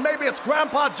eye, or maybe it's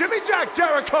Grandpa Jimmy Jack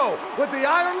Jericho with the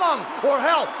iron lung, or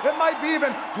hell, it might be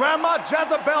even Grandma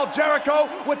Jezebel Jericho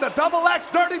with the XX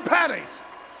dirty panties.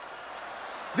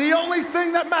 The only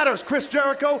thing that matters, Chris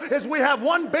Jericho, is we have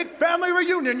one big family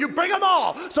reunion. You bring them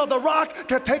all so The Rock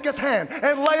can take his hand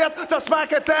and lay it to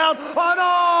smack it down on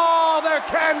all their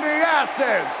candy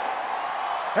asses.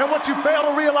 And what you fail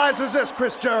to realize is this,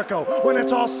 Chris Jericho, when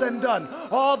it's all said and done,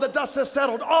 all the dust has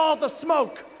settled, all the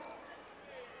smoke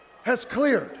has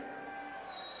cleared.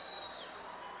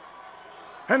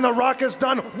 And The Rock is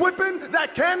done whipping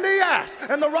that candy ass.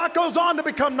 And The Rock goes on to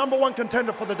become #1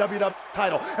 contender for the WWE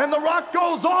title. And The Rock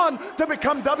goes on to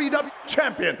become WWE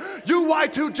champion. You,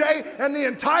 Y2J, and the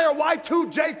entire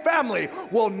Y2J family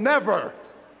will never,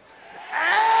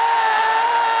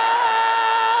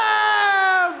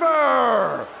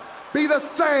 ever be the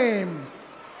same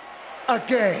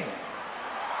again.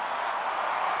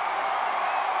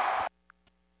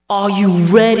 Are you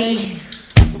ready?